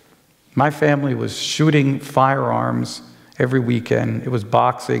 My family was shooting firearms every weekend. It was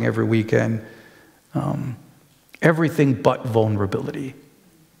boxing every weekend. Everything but vulnerability.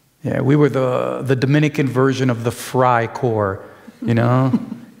 Yeah, we were the Dominican version of the Fry Corps,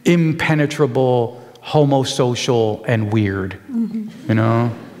 impenetrable, homosocial, and weird,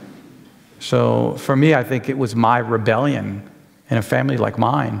 So for me, I think it was my rebellion in a family like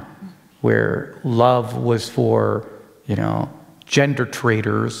mine, where love was for, gender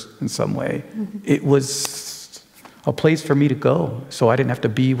traitors in some way. It was a place for me to go, so I didn't have to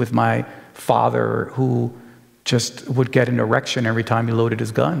be with my father who just would get an erection every time he loaded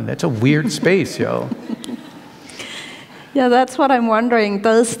his gun. That's a weird space, yo. Yeah, that's what I'm wondering.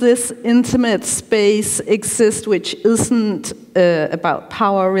 Does this intimate space exist which isn't about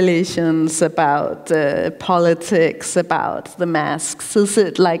power relations, about politics, about the masks? Is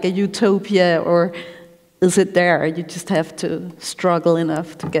it like a utopia, or is it there? You just have to struggle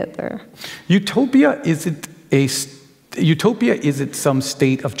enough to get there. Utopia isn't some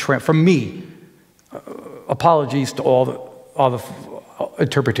state of for me. Apologies to all the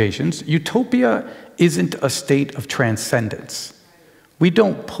interpretations. Utopia isn't a state of transcendence. We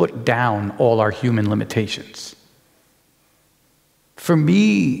don't put down all our human limitations. For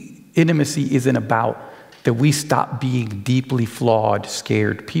me, intimacy isn't about that we stop being deeply flawed,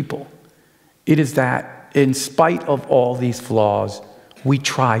 scared people. It is that in spite of all these flaws, we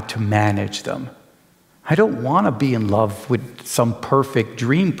try to manage them. I don't want to be in love with some perfect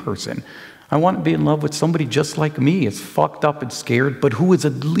dream person. I want to be in love with somebody just like me, as fucked up and scared, but who is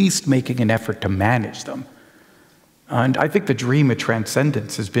at least making an effort to manage them. And I think the dream of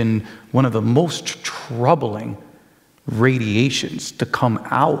transcendence has been one of the most troubling radiations to come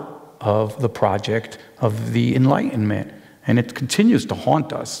out of the project of the Enlightenment. And it continues to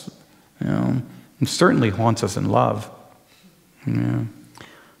haunt us, and certainly haunts us in love. Yeah.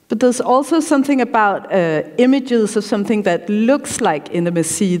 But there's also something about images of something that looks like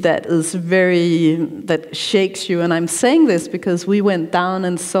intimacy that shakes you. And I'm saying this because we went down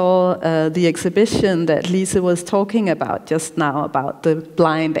and saw the exhibition that Lise was talking about just now, about the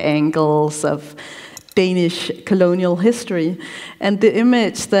blind angles of Danish colonial history. And the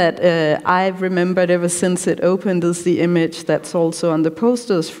image that I've remembered ever since it opened is the image that's also on the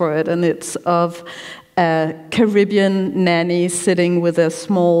posters for it, and it's of a Caribbean nanny sitting with a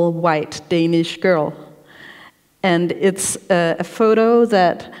small white Danish girl. And it's a photo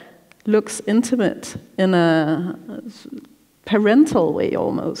that looks intimate in a parental way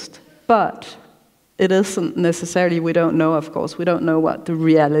almost, but it isn't necessarily. We don't know, of course, we don't know what the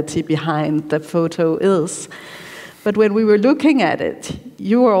reality behind the photo is. But when we were looking at it,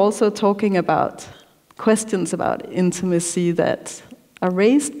 you were also talking about questions about intimacy that are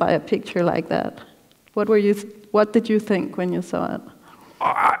raised by a picture like that. What did you think when you saw it?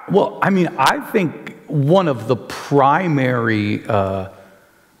 Well, I mean, I think one of the primary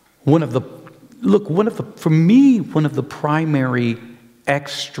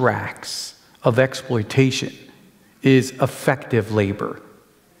extracts of exploitation is affective labor.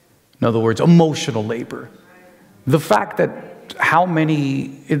 In other words, emotional labor. The fact that how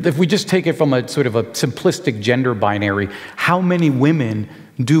many, if we just take it from a sort of a simplistic gender binary, how many women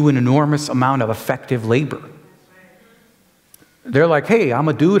do an enormous amount of affective labor? They're like, hey, I'm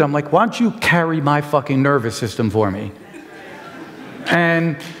a dude. I'm like, why don't you carry my fucking nervous system for me?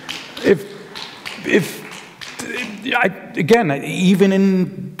 And again, even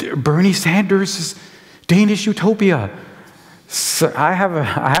in Bernie Sanders' Danish utopia, so I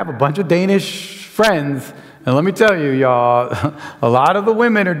have a bunch of Danish friends, and let me tell you, y'all, a lot of the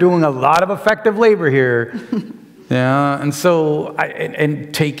women are doing a lot of affective labor here. Yeah, and so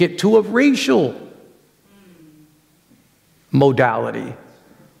and take it to a racial modality.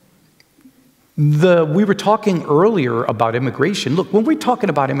 We were talking earlier about immigration. Look, when we're talking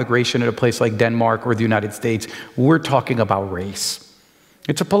about immigration at a place like Denmark or the United States, we're talking about race.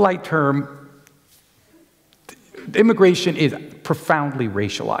 It's a polite term. Immigration is profoundly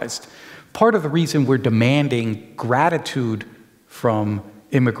racialized. Part of the reason we're demanding gratitude from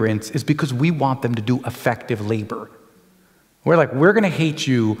immigrants is because we want them to do effective labor. We're like, we're going to hate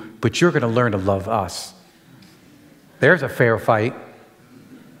you, but you're going to learn to love us. There's a fair fight.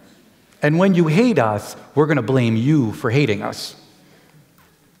 And when you hate us, we're going to blame you for hating us.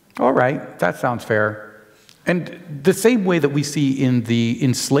 All right, that sounds fair. And the same way that we see in the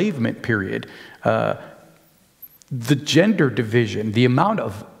enslavement period, the gender division, the amount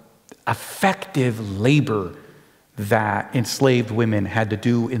of effective labor that enslaved women had to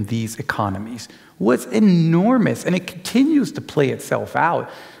do in these economies was enormous, and it continues to play itself out.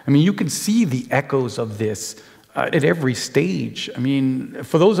 I mean, you can see the echoes of this at every stage. I mean,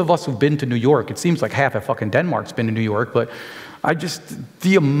 for those of us who've been to New York, it seems like half of fucking Denmark's been to New York, but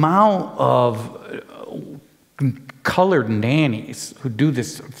the amount of colored nannies who do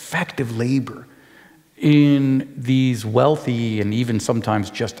this effective labor in these wealthy and even sometimes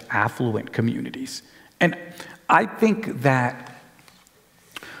just affluent communities. And I think that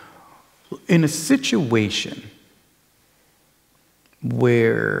in a situation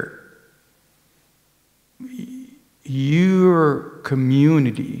where your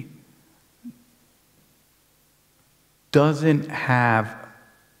community doesn't have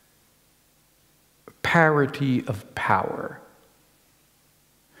parity of power,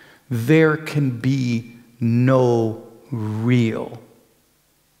 there can be no real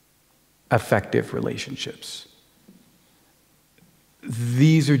effective relationships.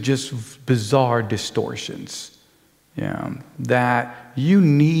 These are just bizarre distortions, that you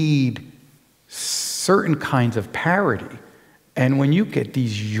need certain kinds of parity. And when you get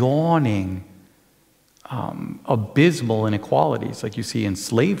these yawning, abysmal inequalities like you see in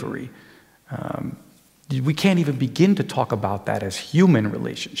slavery, we can't even begin to talk about that as human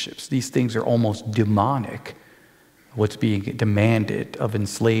relationships. These things are almost demonic, what's being demanded of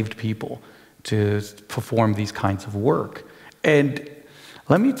enslaved people to perform these kinds of work. And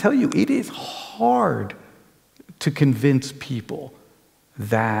let me tell you, it is hard to convince people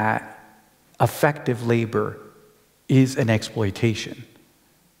that effective labor is an exploitation,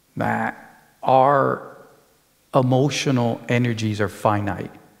 that our emotional energies are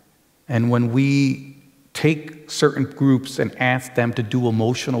finite. And when we take certain groups and ask them to do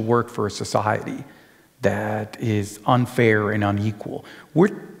emotional work for a society that is unfair and unequal,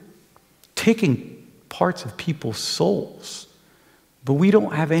 we're taking parts of people's souls. But we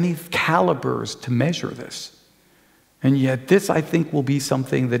don't have any calibers to measure this. And yet this, I think, will be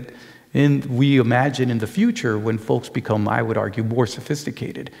something that we imagine in the future when folks become, I would argue, more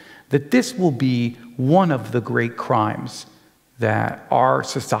sophisticated, that this will be one of the great crimes that our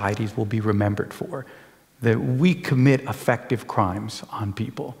societies will be remembered for, that we commit effective crimes on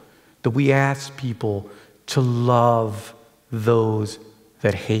people, that we ask people to love those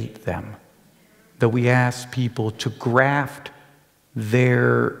that hate them, that we ask people to graft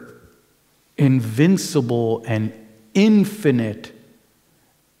their invincible and infinite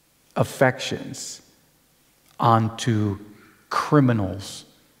affections onto criminals.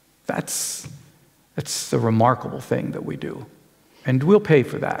 That's a remarkable thing that we do. And we'll pay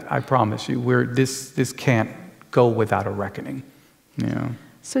for that, I promise you. This can't go without a reckoning. Yeah.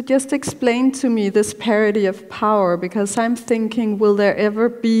 So just explain to me this parity of power, because I'm thinking, will there ever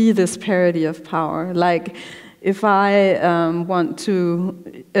be this parity of power? Like, if I want to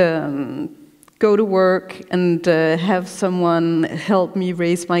go to work and have someone help me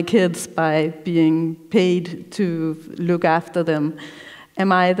raise my kids by being paid to look after them,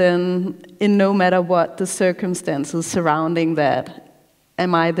 am I then, in no matter what the circumstances surrounding that,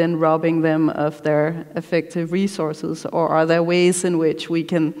 am I then robbing them of their effective resources? Or are there ways in which we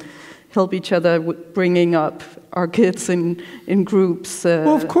can help each other with bringing up our kids in groups?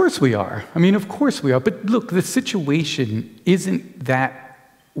 Well, of course we are. I mean, of course we are. But look, the situation isn't that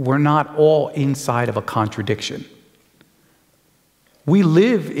we're not all inside of a contradiction. We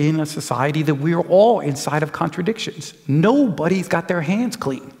live in a society that we're all inside of contradictions. Nobody's got their hands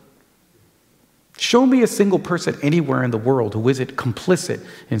clean. Show me a single person anywhere in the world who isn't complicit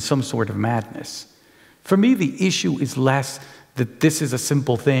in some sort of madness. For me, the issue is less that this is a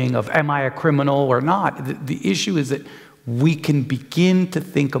simple thing of, am I a criminal or not? The issue is that we can begin to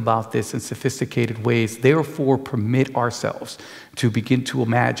think about this in sophisticated ways, therefore permit ourselves to begin to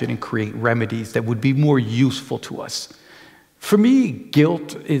imagine and create remedies that would be more useful to us. For me,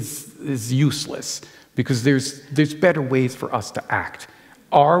 guilt is useless because there's better ways for us to act.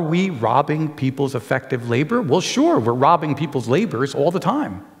 Are we robbing people's effective labor? Well, sure, we're robbing people's labors all the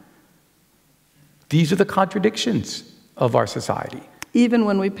time. These are the contradictions of our society. Even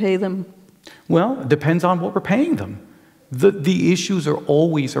when we pay them? Well, it depends on what we're paying them. The issues are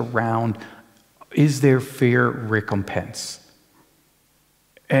always around, is there fair recompense?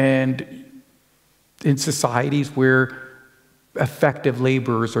 And in societies where effective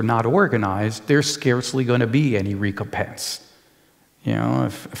laborers are not organized, there's scarcely going to be any recompense. You know,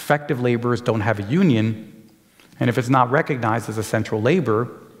 if effective laborers don't have a union, and if it's not recognized as essential labor,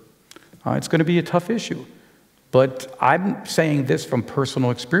 it's going to be a tough issue. But I'm saying this from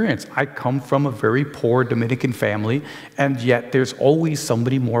personal experience. I come from a very poor Dominican family, and yet there's always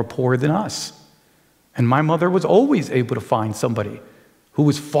somebody more poor than us. And my mother was always able to find somebody who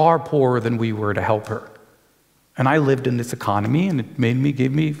was far poorer than we were to help her. And I lived in this economy, and it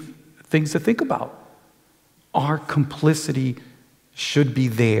gave me things to think about. Our complicity should be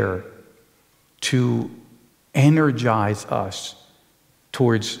there to energize us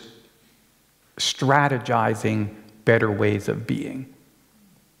towards strategizing better ways of being.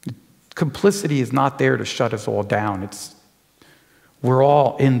 Complicity is not there to shut us all down. We're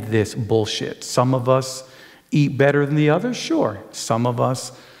all in this bullshit. Some of us eat better than the others, sure. Some of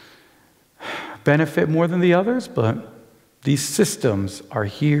us benefit more than the others, but these systems are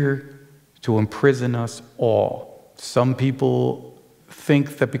here to imprison us all. Some people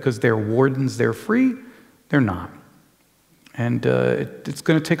think that because they're wardens, they're free. They're not. And it's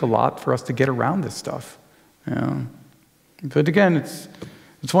going to take a lot for us to get around this stuff. You know? But again,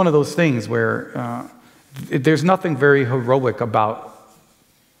 it's one of those things where there's nothing very heroic about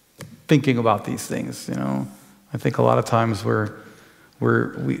thinking about these things. You know, I think a lot of times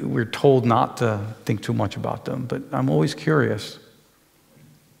we're told not to think too much about them. But I'm always curious.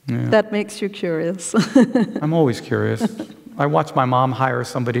 Yeah. That makes you curious. I'm always curious. I watched my mom hire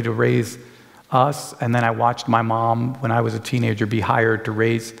somebody to raise us, and then I watched my mom, when I was a teenager, be hired to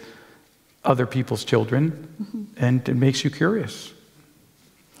raise other people's children, and it makes you curious.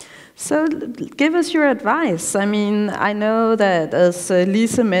 So give us your advice. I mean, I know that, as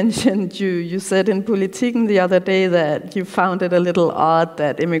Lisa mentioned, you said in Politiken the other day that you found it a little odd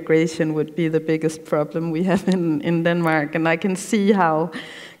that immigration would be the biggest problem we have in Denmark, and I can see how,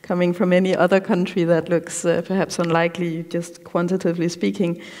 coming from any other country, that looks perhaps unlikely, just quantitatively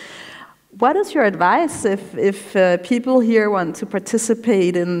speaking. What is your advice if people here want to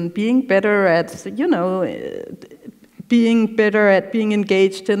participate in being better at, being better at being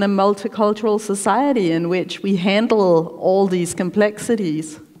engaged in a multicultural society in which we handle all these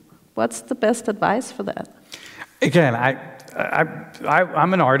complexities? What's the best advice for that? Again,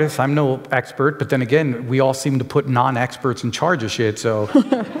 I'm an artist. I'm no expert, but then again, we all seem to put non-experts in charge of shit. So,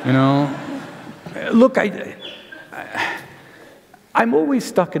 look, I'm always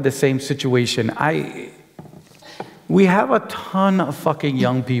stuck in the same situation. We have a ton of fucking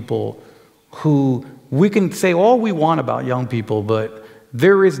young people who we can say all we want about young people, but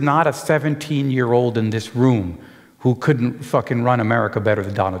there is not a 17-year-old in this room who couldn't fucking run America better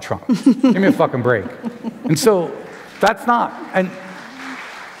than Donald Trump. Give me a fucking break. And so that's not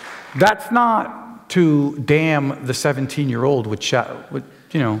to damn the 17-year-old with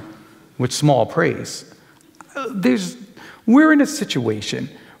small praise. We're in a situation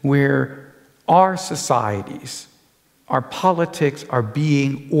where our societies, our politics are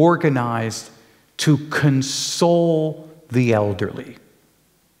being organized to console the elderly.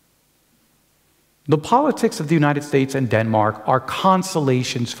 The politics of the United States and Denmark are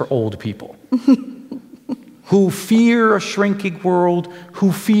consolations for old people who fear a shrinking world,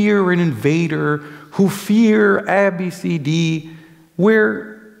 who fear an invader, who fear ABCD,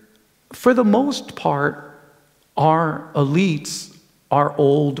 where, for the most part, our elites are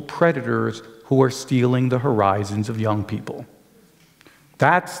old predators who are stealing the horizons of young people.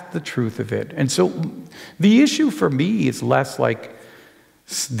 That's the truth of it. And so the issue for me is less like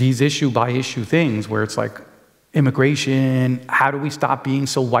these issue-by-issue things where it's like immigration, how do we stop being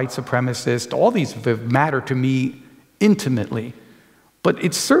so white supremacist? All these matter to me intimately. But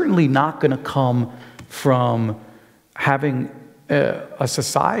it's certainly not going to come from having a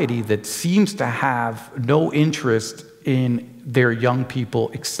society that seems to have no interest in their young people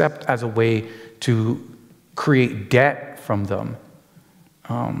except as a way to create debt from them.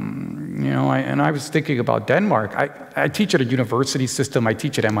 I was thinking about Denmark. I teach at a university system. I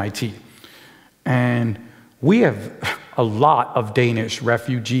teach at MIT. And we have a lot of Danish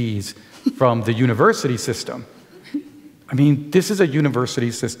refugees from the university system. I mean, this is a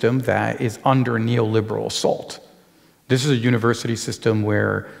university system that is under neoliberal assault. This is a university system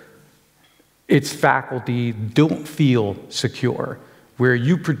where its faculty don't feel secure, where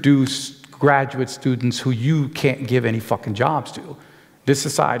you produce graduate students who you can't give any fucking jobs to. This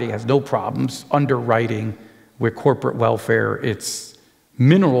society has no problems underwriting with corporate welfare its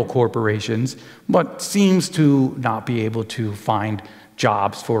mineral corporations, but seems to not be able to find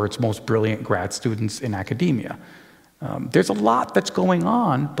jobs for its most brilliant grad students in academia. There's a lot that's going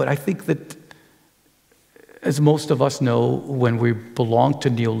on, but I think that, as most of us know, when we belong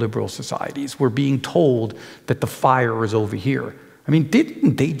to neoliberal societies, we're being told that the fire is over here. I mean,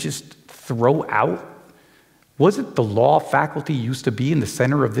 didn't they just throw out? Wasn't the law faculty used to be in the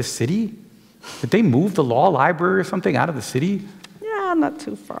center of this city? Did they move the law library or something out of the city? Yeah, not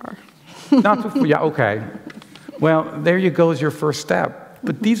too far. Not too far, yeah, okay. Well, there you go as your first step.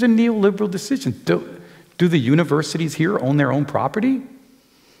 But these are neoliberal decisions. Do the universities here own their own property?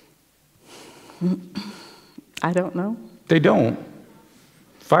 I don't know. They don't.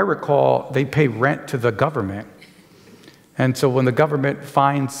 If I recall, they pay rent to the government. And so when the government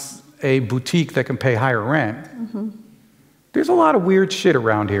finds a boutique that can pay higher rent, there's a lot of weird shit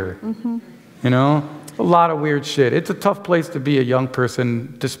around here. You know? A lot of weird shit. It's a tough place to be a young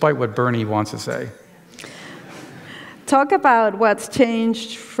person, despite what Bernie wants to say. Talk about what's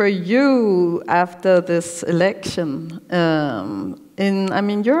changed for you after this election. I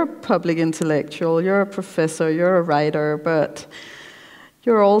mean, you're a public intellectual, you're a professor, you're a writer, but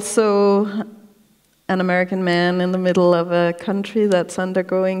you're also an American man in the middle of a country that's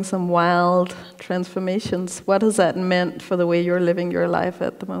undergoing some wild transformations. What has that meant for the way you're living your life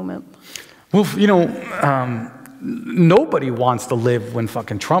at the moment? Well, nobody wants to live when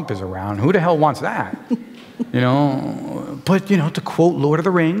fucking Trump is around. Who the hell wants that? But, to quote Lord of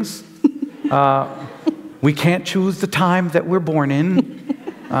the Rings, we can't choose the time that we're born in.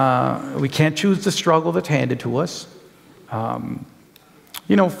 We can't choose the struggle that's handed to us.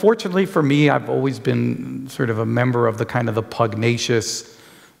 Fortunately for me, I've always been sort of a member of the kind of the pugnacious,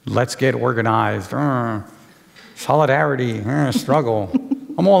 let's get organized, solidarity, struggle.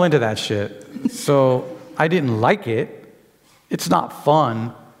 I'm all into that shit. So I didn't like it. It's not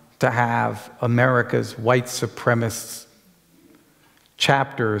fun to have America's white supremacist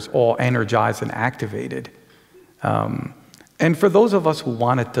chapters all energized and activated. And for those of us who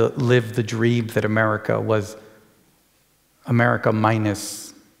wanted to live the dream that America was America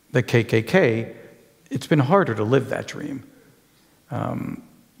minus the KKK, it's been harder to live that dream.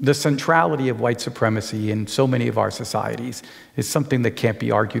 The centrality of white supremacy in so many of our societies is something that can't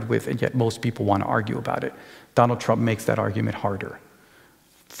be argued with, and yet most people want to argue about it. Donald Trump makes that argument harder.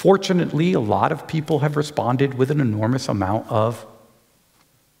 Fortunately, a lot of people have responded with an enormous amount of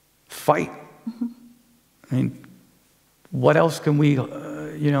fight. I mean, what else can we,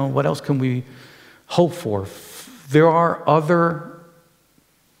 what else can we hope for? There are other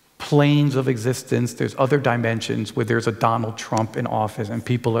planes of existence, there's other dimensions where there's a Donald Trump in office and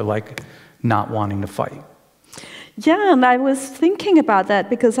people are like not wanting to fight. Yeah, and I was thinking about that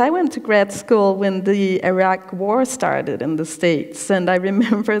because I went to grad school when the Iraq War started in the States, and I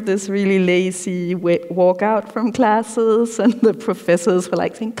remember this really lazy walkout from classes, and the professors were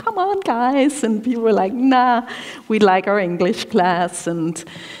like saying, "Come on, guys," and people were like, "Nah, we like our English class," and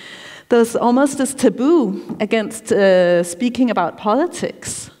there's almost this taboo against speaking about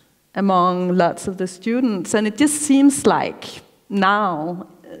politics among lots of the students, and it just seems like now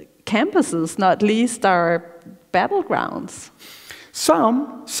campuses, not least, are battlegrounds.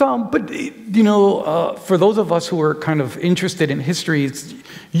 Some, but for those of us who are kind of interested in history,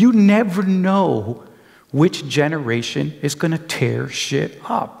 you never know which generation is going to tear shit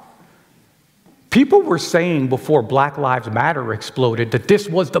up. People were saying before Black Lives Matter exploded that this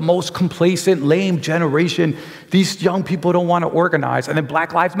was the most complacent, lame generation. These young people don't want to organize, and then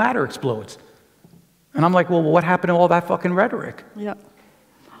Black Lives Matter explodes. And I'm like, well, what happened to all that fucking rhetoric? Yeah.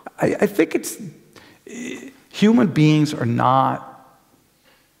 I think human beings are not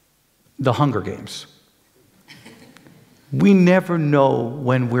the Hunger Games. We never know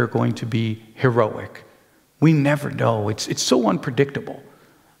when we're going to be heroic. We never know. It's so unpredictable.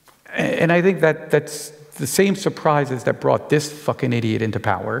 And I think that's the same surprises that brought this fucking idiot into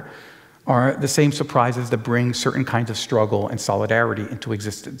power are the same surprises that bring certain kinds of struggle and solidarity into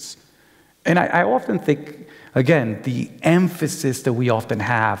existence. And I often think, again, the emphasis that we often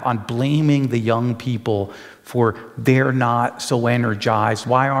have on blaming the young people for they're not so energized,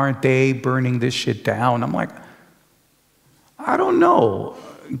 why aren't they burning this shit down? I'm like, I don't know.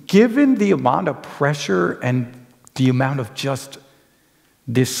 Given the amount of pressure and the amount of just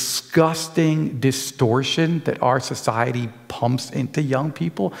disgusting distortion that our society pumps into young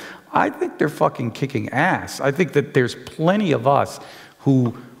people, I think they're fucking kicking ass. I think that there's plenty of us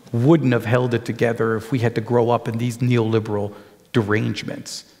who wouldn't have held it together if we had to grow up in these neoliberal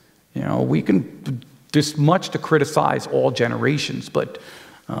derangements. We can, there's much to criticize all generations, but,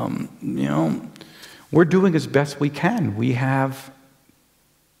 we're doing as best we can. We have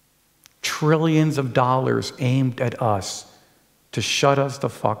trillions of dollars aimed at us to shut us the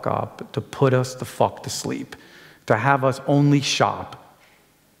fuck up, to put us the fuck to sleep, to have us only shop.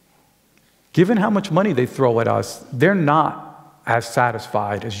 Given how much money they throw at us, they're not as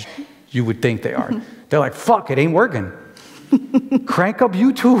satisfied as you would think they are. They're like, fuck, it ain't working. Crank up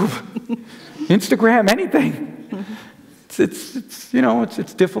YouTube, Instagram, anything.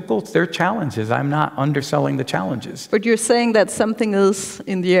 It's difficult. It's their challenges. I'm not underselling the challenges. But you're saying that something is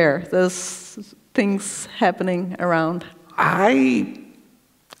in the air. There's things happening around. A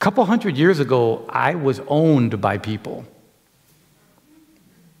couple hundred years ago, I was owned by people.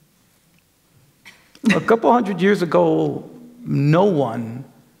 A couple hundred years ago, no one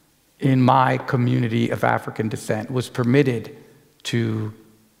in my community of African descent was permitted to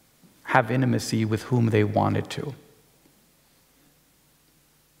have intimacy with whom they wanted to.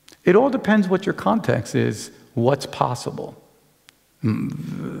 It all depends what your context is, what's possible.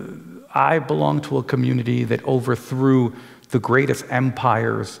 I belong to a community that overthrew the greatest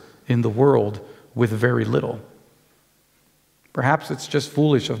empires in the world with very little. Perhaps it's just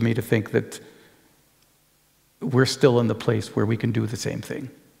foolish of me to think that we're still in the place where we can do the same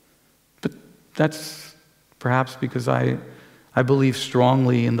thing. But that's perhaps because I believe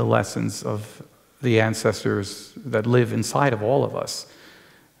strongly in the lessons of the ancestors that live inside of all of us.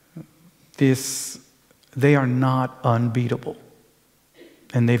 They are not unbeatable,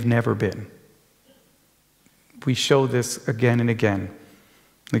 and they've never been. We show this again and again.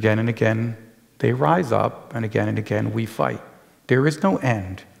 Again and again, they rise up, and again we fight. There is no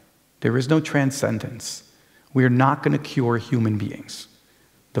end. There is no transcendence. We are not going to cure human beings.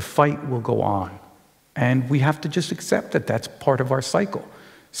 The fight will go on. And we have to just accept that that's part of our cycle.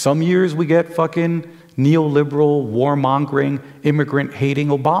 Some years we get fucking neoliberal, warmongering, immigrant-hating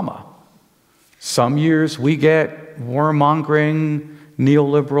Obama. Some years we get warmongering,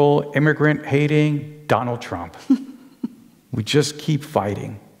 neoliberal, immigrant-hating Donald Trump. We just keep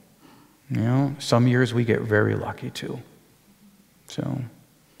fighting. Some years we get very lucky too. So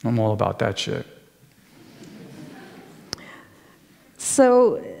I'm all about that shit.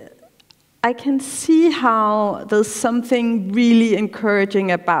 So I can see how there's something really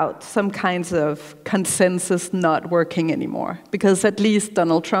encouraging about some kinds of consensus not working anymore. Because at least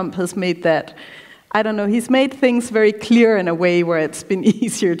Donald Trump has made that, I don't know, he's made things very clear in a way where it's been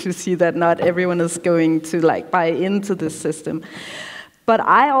easier to see that not everyone is going to buy into this system. But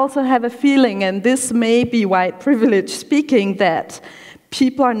I also have a feeling, and this may be white privilege speaking, that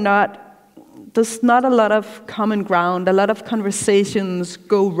people are not, there's not a lot of common ground, a lot of conversations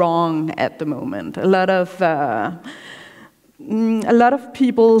go wrong at the moment. A lot of a lot of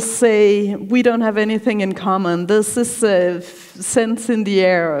people say we don't have anything in common. There's this sense in the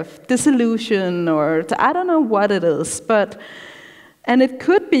air of disillusion, or I don't know what it is, and it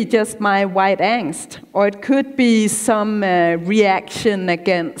could be just my white angst, or it could be some reaction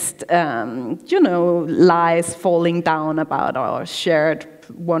against, lies falling down about our shared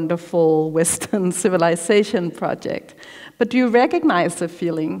wonderful Western civilization project. But do you recognize the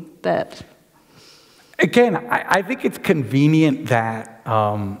feeling that? Again, I think it's convenient that,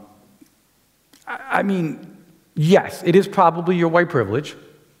 I mean, yes, it is probably your white privilege.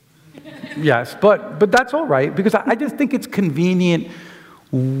 Yes, but that's all right, because I just think it's convenient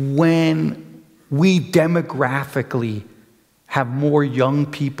when we demographically have more young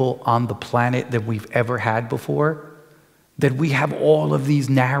people on the planet than we've ever had before, that we have all of these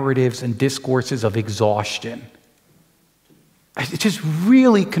narratives and discourses of exhaustion. It's just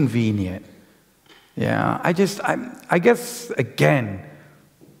really convenient. Yeah, I guess, again,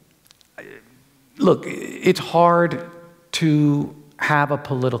 look, it's hard to have a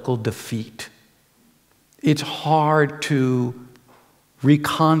political defeat. It's hard to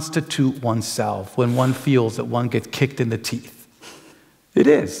reconstitute oneself when one feels that one gets kicked in the teeth. It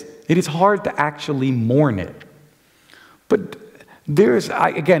is. It is hard to actually mourn it. But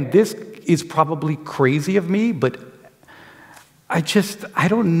again, this is probably crazy of me, but I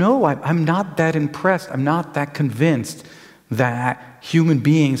don't know. I'm not that impressed. I'm not that convinced that human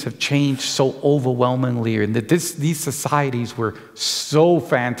beings have changed so overwhelmingly, and that these societies were so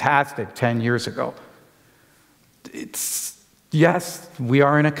fantastic 10 years ago. Yes, we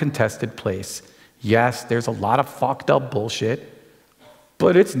are in a contested place. Yes, there's a lot of fucked up bullshit,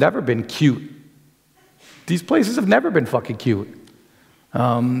 but it's never been cute. These places have never been fucking cute.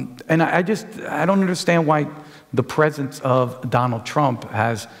 And I don't understand why the presence of Donald Trump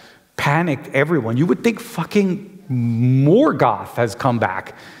has panicked everyone. You would think fucking Morgoth has come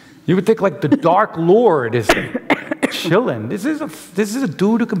back. You would think like the Dark Lord is chilling. This is a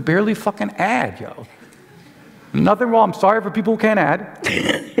dude who can barely fucking add, yo. Nothing wrong. I'm sorry for people who can't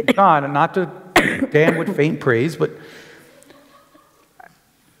add. Not to damn with faint praise, but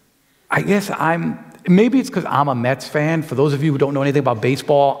I guess maybe it's because I'm a Mets fan. For those of you who don't know anything about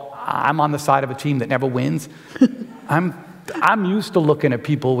baseball, I'm on the side of a team that never wins. I'm used to looking at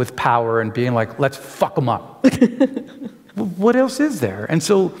people with power and being like, let's fuck them up. What else is there? And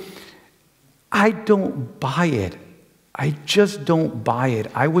so I don't buy it. I just don't buy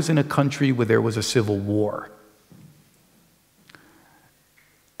it. I was in a country where there was a civil war.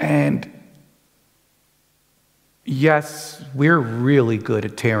 And yes, we're really good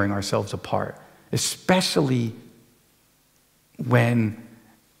at tearing ourselves apart, especially when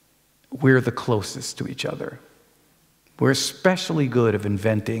we're the closest to each other. We're especially good at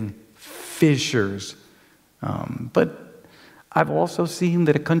inventing fissures. But I've also seen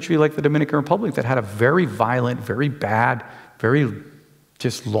that a country like the Dominican Republic that had a very violent, very bad, very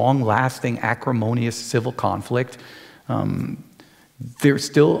just long-lasting, acrimonious civil conflict, there's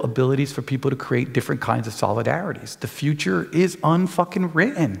still abilities for people to create different kinds of solidarities. The future is unfucking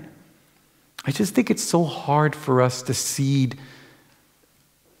written. I just think it's so hard for us to seed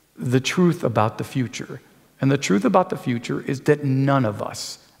the truth about the future. And the truth about the future is that none of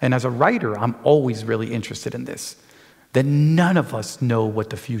us, and as a writer, I'm always really interested in this, that none of us know what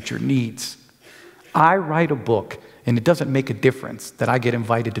the future needs. I write a book, and it doesn't make a difference that I get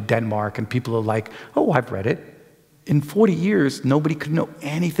invited to Denmark and people are like, oh, I've read it. In 40 years, nobody could know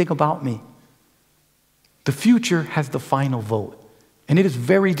anything about me. The future has the final vote, and it is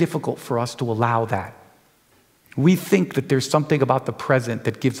very difficult for us to allow that. We think that there's something about the present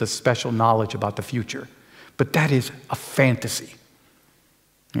that gives us special knowledge about the future, but that is a fantasy.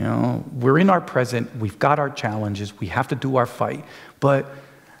 You know, we're in our present, we've got our challenges, we have to do our fight, but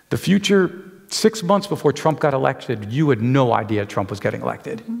the future, 6 months before Trump got elected, you had no idea Trump was getting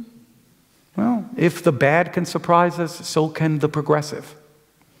elected. Mm-hmm. Well, if the bad can surprise us, so can the progressive.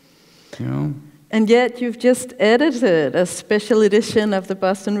 You know? And yet you've just edited a special edition of the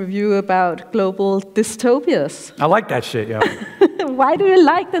Boston Review about global dystopias. I like that shit, yeah. Why do you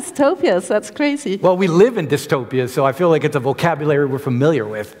like dystopias? That's crazy. Well, we live in dystopias, so I feel like it's a vocabulary we're familiar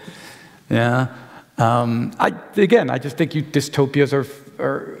with. Yeah. I just think dystopias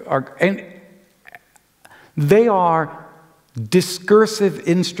are and they are discursive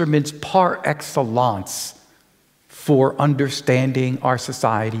instruments par excellence for understanding our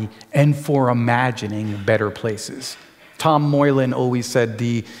society and for imagining better places. Tom Moylan always said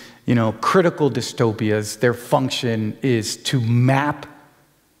critical dystopias, their function is to map,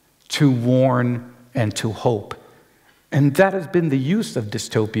 to warn, and to hope. And that has been the use of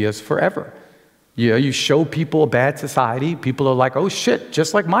dystopias forever. You show people a bad society, people are like, oh shit,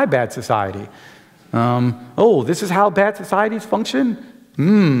 just like my bad society. Oh, this is how bad societies function?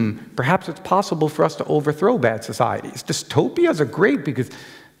 Perhaps it's possible for us to overthrow bad societies. Dystopias are great because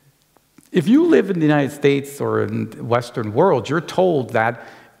if you live in the United States or in the Western world, you're told that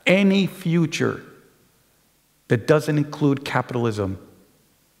any future that doesn't include capitalism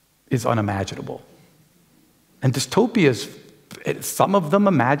is unimaginable. And dystopias, some of them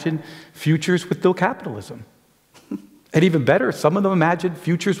imagine futures with no capitalism. And even better, some of them imagine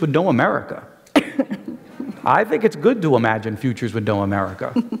futures with no America. I think it's good to imagine futures with no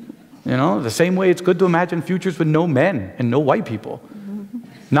America. You know, the same way it's good to imagine futures with no men and no white people.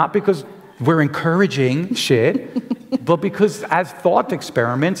 Not because we're encouraging shit, but because as thought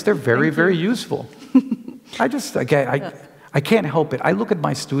experiments, they're very, very useful. I can't help it. I look at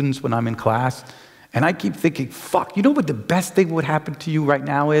my students when I'm in class, and I keep thinking, fuck, you know what the best thing would happen to you right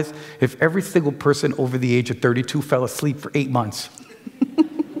now is? If every single person over the age of 32 fell asleep for 8 months.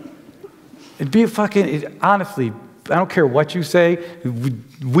 It'd be honestly, I don't care what you say,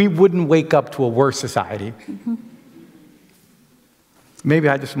 we wouldn't wake up to a worse society. Maybe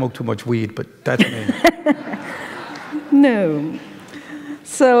I just smoke too much weed, but that's me. No.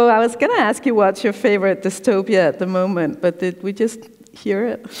 So I was going to ask you what's your favorite dystopia at the moment, but did we just hear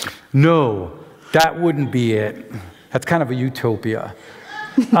it? No, that wouldn't be it. That's kind of a utopia.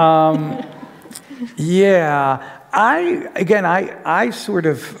 Yeah, I sort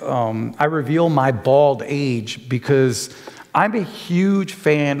of, I reveal my bald age because I'm a huge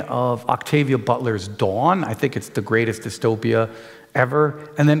fan of Octavia Butler's Dawn. I think it's the greatest dystopia ever.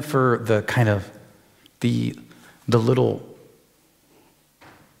 And then for the kind of, the little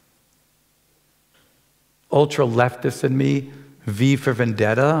ultra-leftist in me, V for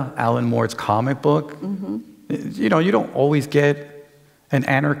Vendetta, Alan Moore's comic book. You know, you don't always get an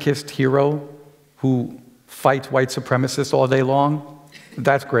anarchist hero who fights white supremacists all day long.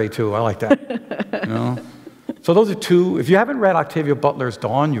 That's great too, I like that. You know? So those are two. If you haven't read Octavia Butler's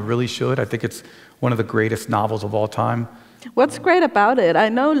Dawn, you really should. I think it's one of the greatest novels of all time. What's great about it? I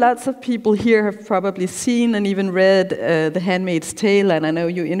know lots of people here have probably seen and even read The Handmaid's Tale, and I know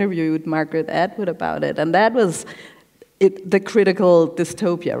you interviewed Margaret Atwood about it, and that was the critical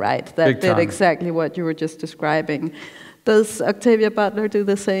dystopia, right? That did exactly what you were just describing. Does Octavia Butler do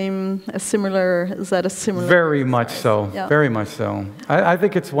the same, is that a similar? Very much so, yeah. Very much so. I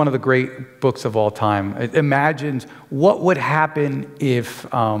think it's one of the great books of all time. It imagines what would happen if,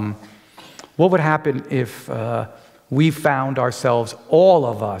 we found ourselves, all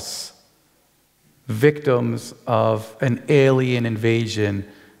of us, victims of an alien invasion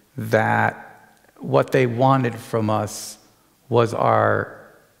that what they wanted from us was our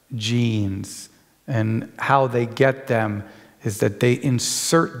genes. And how they get them is that they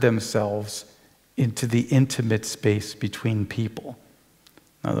insert themselves into the intimate space between people.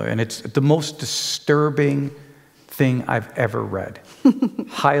 And it's the most disturbing thing I've ever read.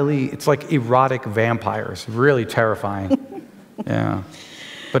 It's like erotic vampires, really terrifying. Yeah.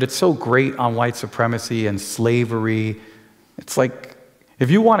 But it's so great on white supremacy and slavery. It's like,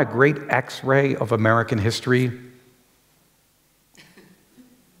 if you want a great X-ray of American history,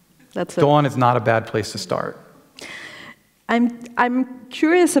 Dawn is not a bad place to start. I'm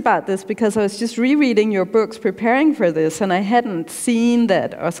curious about this because I was just rereading your books preparing for this, and I hadn't seen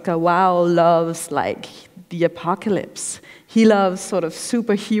that Oscar Wilde loves like the apocalypse. He loves sort of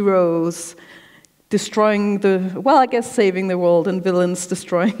superheroes destroying I guess saving the world, and villains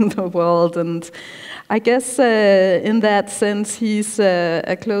destroying the world. And I guess in that sense, he's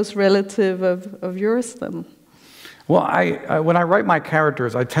a close relative of yours then. Well, when I write my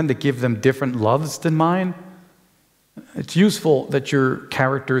characters, I tend to give them different loves than mine. It's useful that your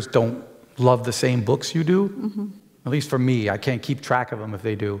characters don't love the same books you do. At least for me, I can't keep track of them if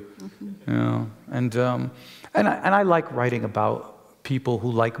they do. You know? And I like writing about people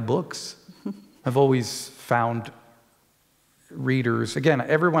who like books. I've always found readers. Again,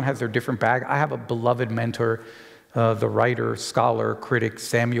 everyone has their different bag. I have a beloved mentor, the writer, scholar, critic,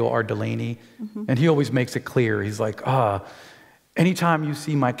 Samuel R. Delany, and he always makes it clear. He's like, anytime you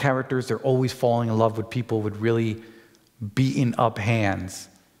see my characters, they're always falling in love with people with really beaten up hands.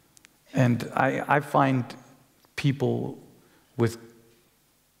 And I find people with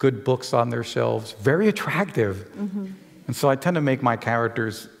good books on their shelves very attractive. And so I tend to make my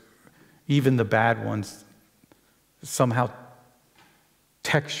characters, even the bad ones, somehow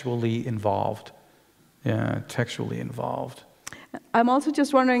textually involved. Yeah, textually involved. I'm also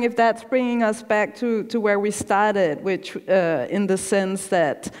just wondering if that's bringing us back to where we started, which in the sense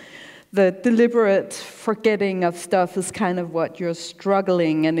that the deliberate forgetting of stuff is kind of what you're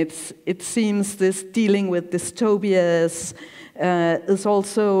struggling, and it seems this dealing with dystopias is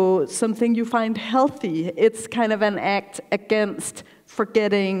also something you find healthy. It's kind of an act against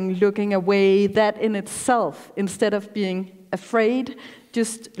forgetting, looking away, that in itself, instead of being afraid,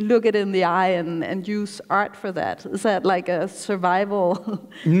 just look it in the eye and use art for that. Is that like a survival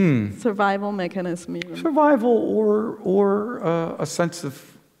survival mechanism even? Survival or a sense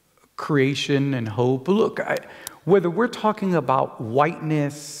of creation and hope. Look, whether we're talking about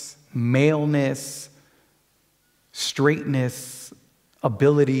whiteness, maleness, straightness,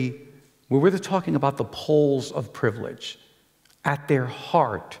 ability, where we're talking about the poles of privilege, at their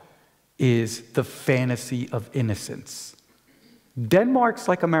heart is the fantasy of innocence. Denmark's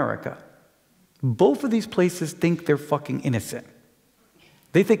like America. Both of these places think they're fucking innocent.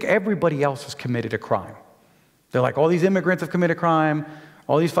 They think everybody else has committed a crime. They're like, all these immigrants have committed crime,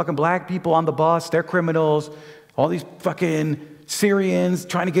 all these fucking black people on the bus, they're criminals, all these fucking Syrians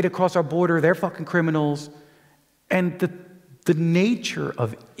trying to get across our border, they're fucking criminals. And the nature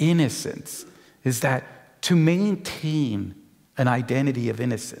of innocence is that to maintain an identity of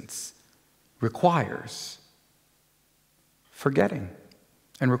innocence requires forgetting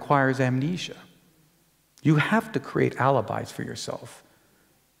and requires amnesia. You have to create alibis for yourself.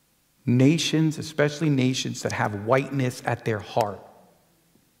 Nations, especially nations that have whiteness at their heart,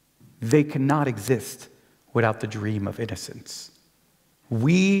 they cannot exist without the dream of innocence.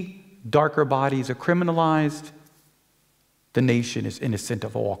 We, darker bodies, are criminalized. The nation is innocent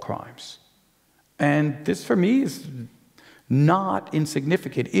of all crimes. And this, for me, is not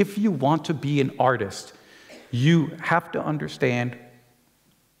insignificant. If you want to be an artist, you have to understand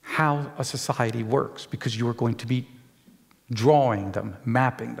how a society works, because you are going to be drawing them,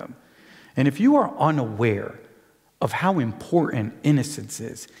 mapping them. And if you are unaware of how important innocence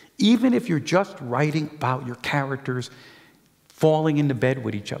is, even if you're just writing about your characters falling into bed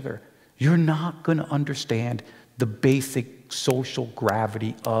with each other, you're not going to understand the basic social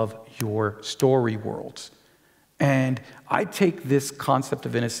gravity of your story worlds. And I take this concept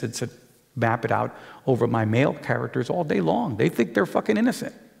of innocence and map it out over my male characters all day long. They think they're fucking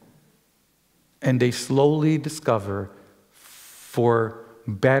innocent. And they slowly discover, for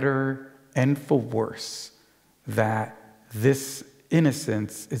better and for worse, that this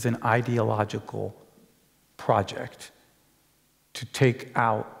innocence is an ideological project to take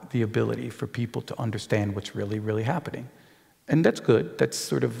out the ability for people to understand what's really, really happening. And that's good. That's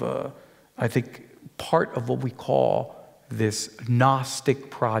sort of, I think, part of what we call this Gnostic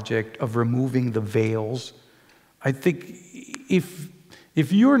project of removing the veils. I think if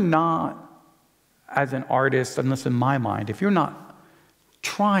you're not, as an artist, unless in my mind, if you're not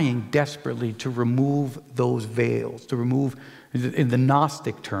trying desperately to remove those veils, to remove, in the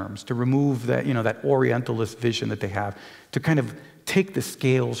Gnostic terms, to remove that, that Orientalist vision that they have, to kind of take the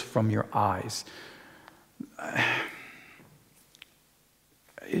scales from your eyes,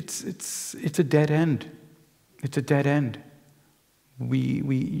 it's a dead end. It's a dead end. We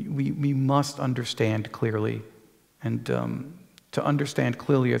must understand clearly, and to understand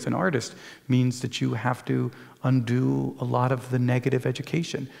clearly as an artist means that you have to undo a lot of the negative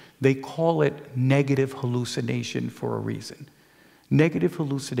education. They call it negative hallucination for a reason. Negative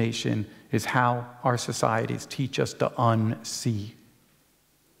hallucination is how our societies teach us to unsee.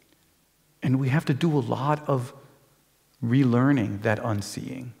 And we have to do a lot of relearning that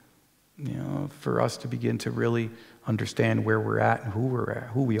unseeing, for us to begin to really understand where we're at and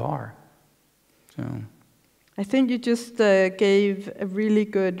who we are. So I think you just gave a really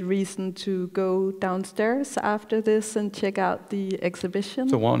good reason to go downstairs after this and check out the exhibition.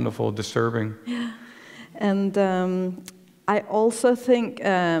 It's a wonderful, disturbing. Yeah. And I also think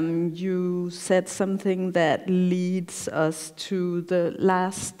you said something that leads us to the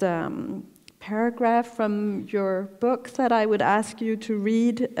last paragraph from your book that I would ask you to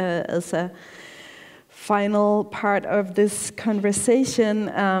read as a final part of this conversation,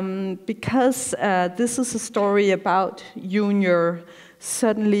 because this is a story about Junior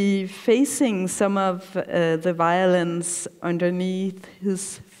suddenly facing some of the violence underneath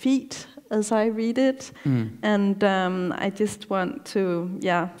his feet, as I read it. And I just want to,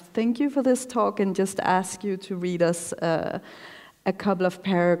 thank you for this talk and just ask you to read us a couple of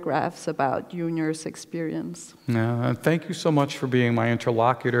paragraphs about Junior's experience. Thank you so much for being my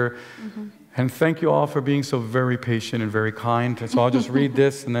interlocutor. And thank you all for being so very patient and very kind. So I'll just read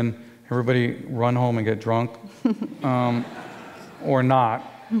this and then everybody run home and get drunk. Or not.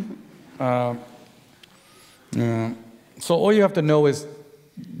 So all you have to know is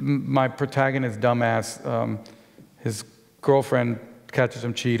my protagonist, dumbass, his girlfriend catches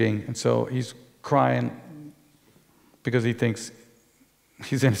him cheating, and so he's crying because he thinks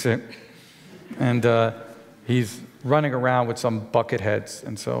he's innocent. And he's running around with some bucket heads,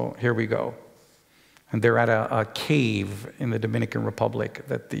 and so here we go. And they're at a cave in the Dominican Republic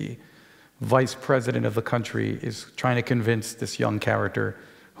that the vice president of the country is trying to convince this young character,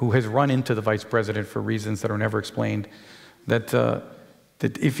 who has run into the vice president for reasons that are never explained, that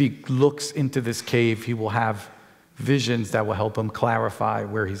if he looks into this cave, he will have visions that will help him clarify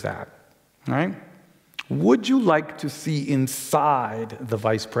where he's at. All right? Would you like to see inside? The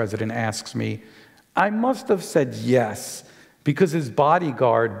vice president asks me. I must have said yes, because his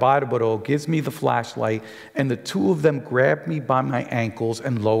bodyguard, Barbaro, gives me the flashlight, and the two of them grab me by my ankles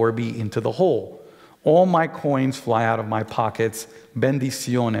and lower me into the hole. All my coins fly out of my pockets.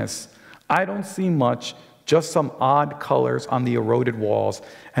 Bendiciones. I don't see much, just some odd colors on the eroded walls,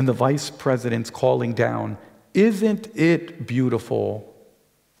 and the vice president's calling down, "Isn't it beautiful?"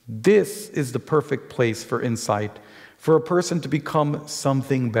 This is the perfect place for insight, for a person to become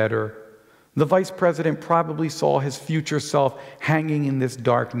something better. The vice president probably saw his future self hanging in this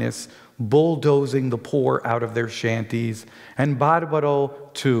darkness, bulldozing the poor out of their shanties, and Barbaro,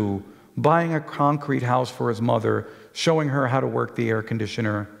 too, buying a concrete house for his mother, showing her how to work the air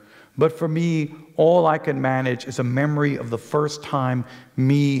conditioner. But for me, all I can manage is a memory of the first time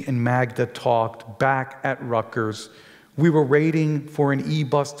me and Magda talked back at Rutgers. We were waiting for an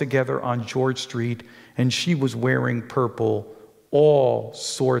E-bus together on George Street, and she was wearing purple, all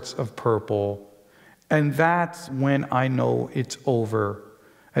sorts of purple. And that's when I know it's over.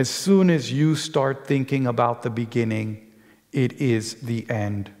 As soon as you start thinking about the beginning, it is the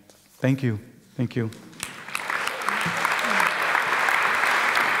end. Thank you. Thank you.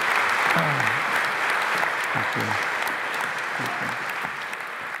 Thank you.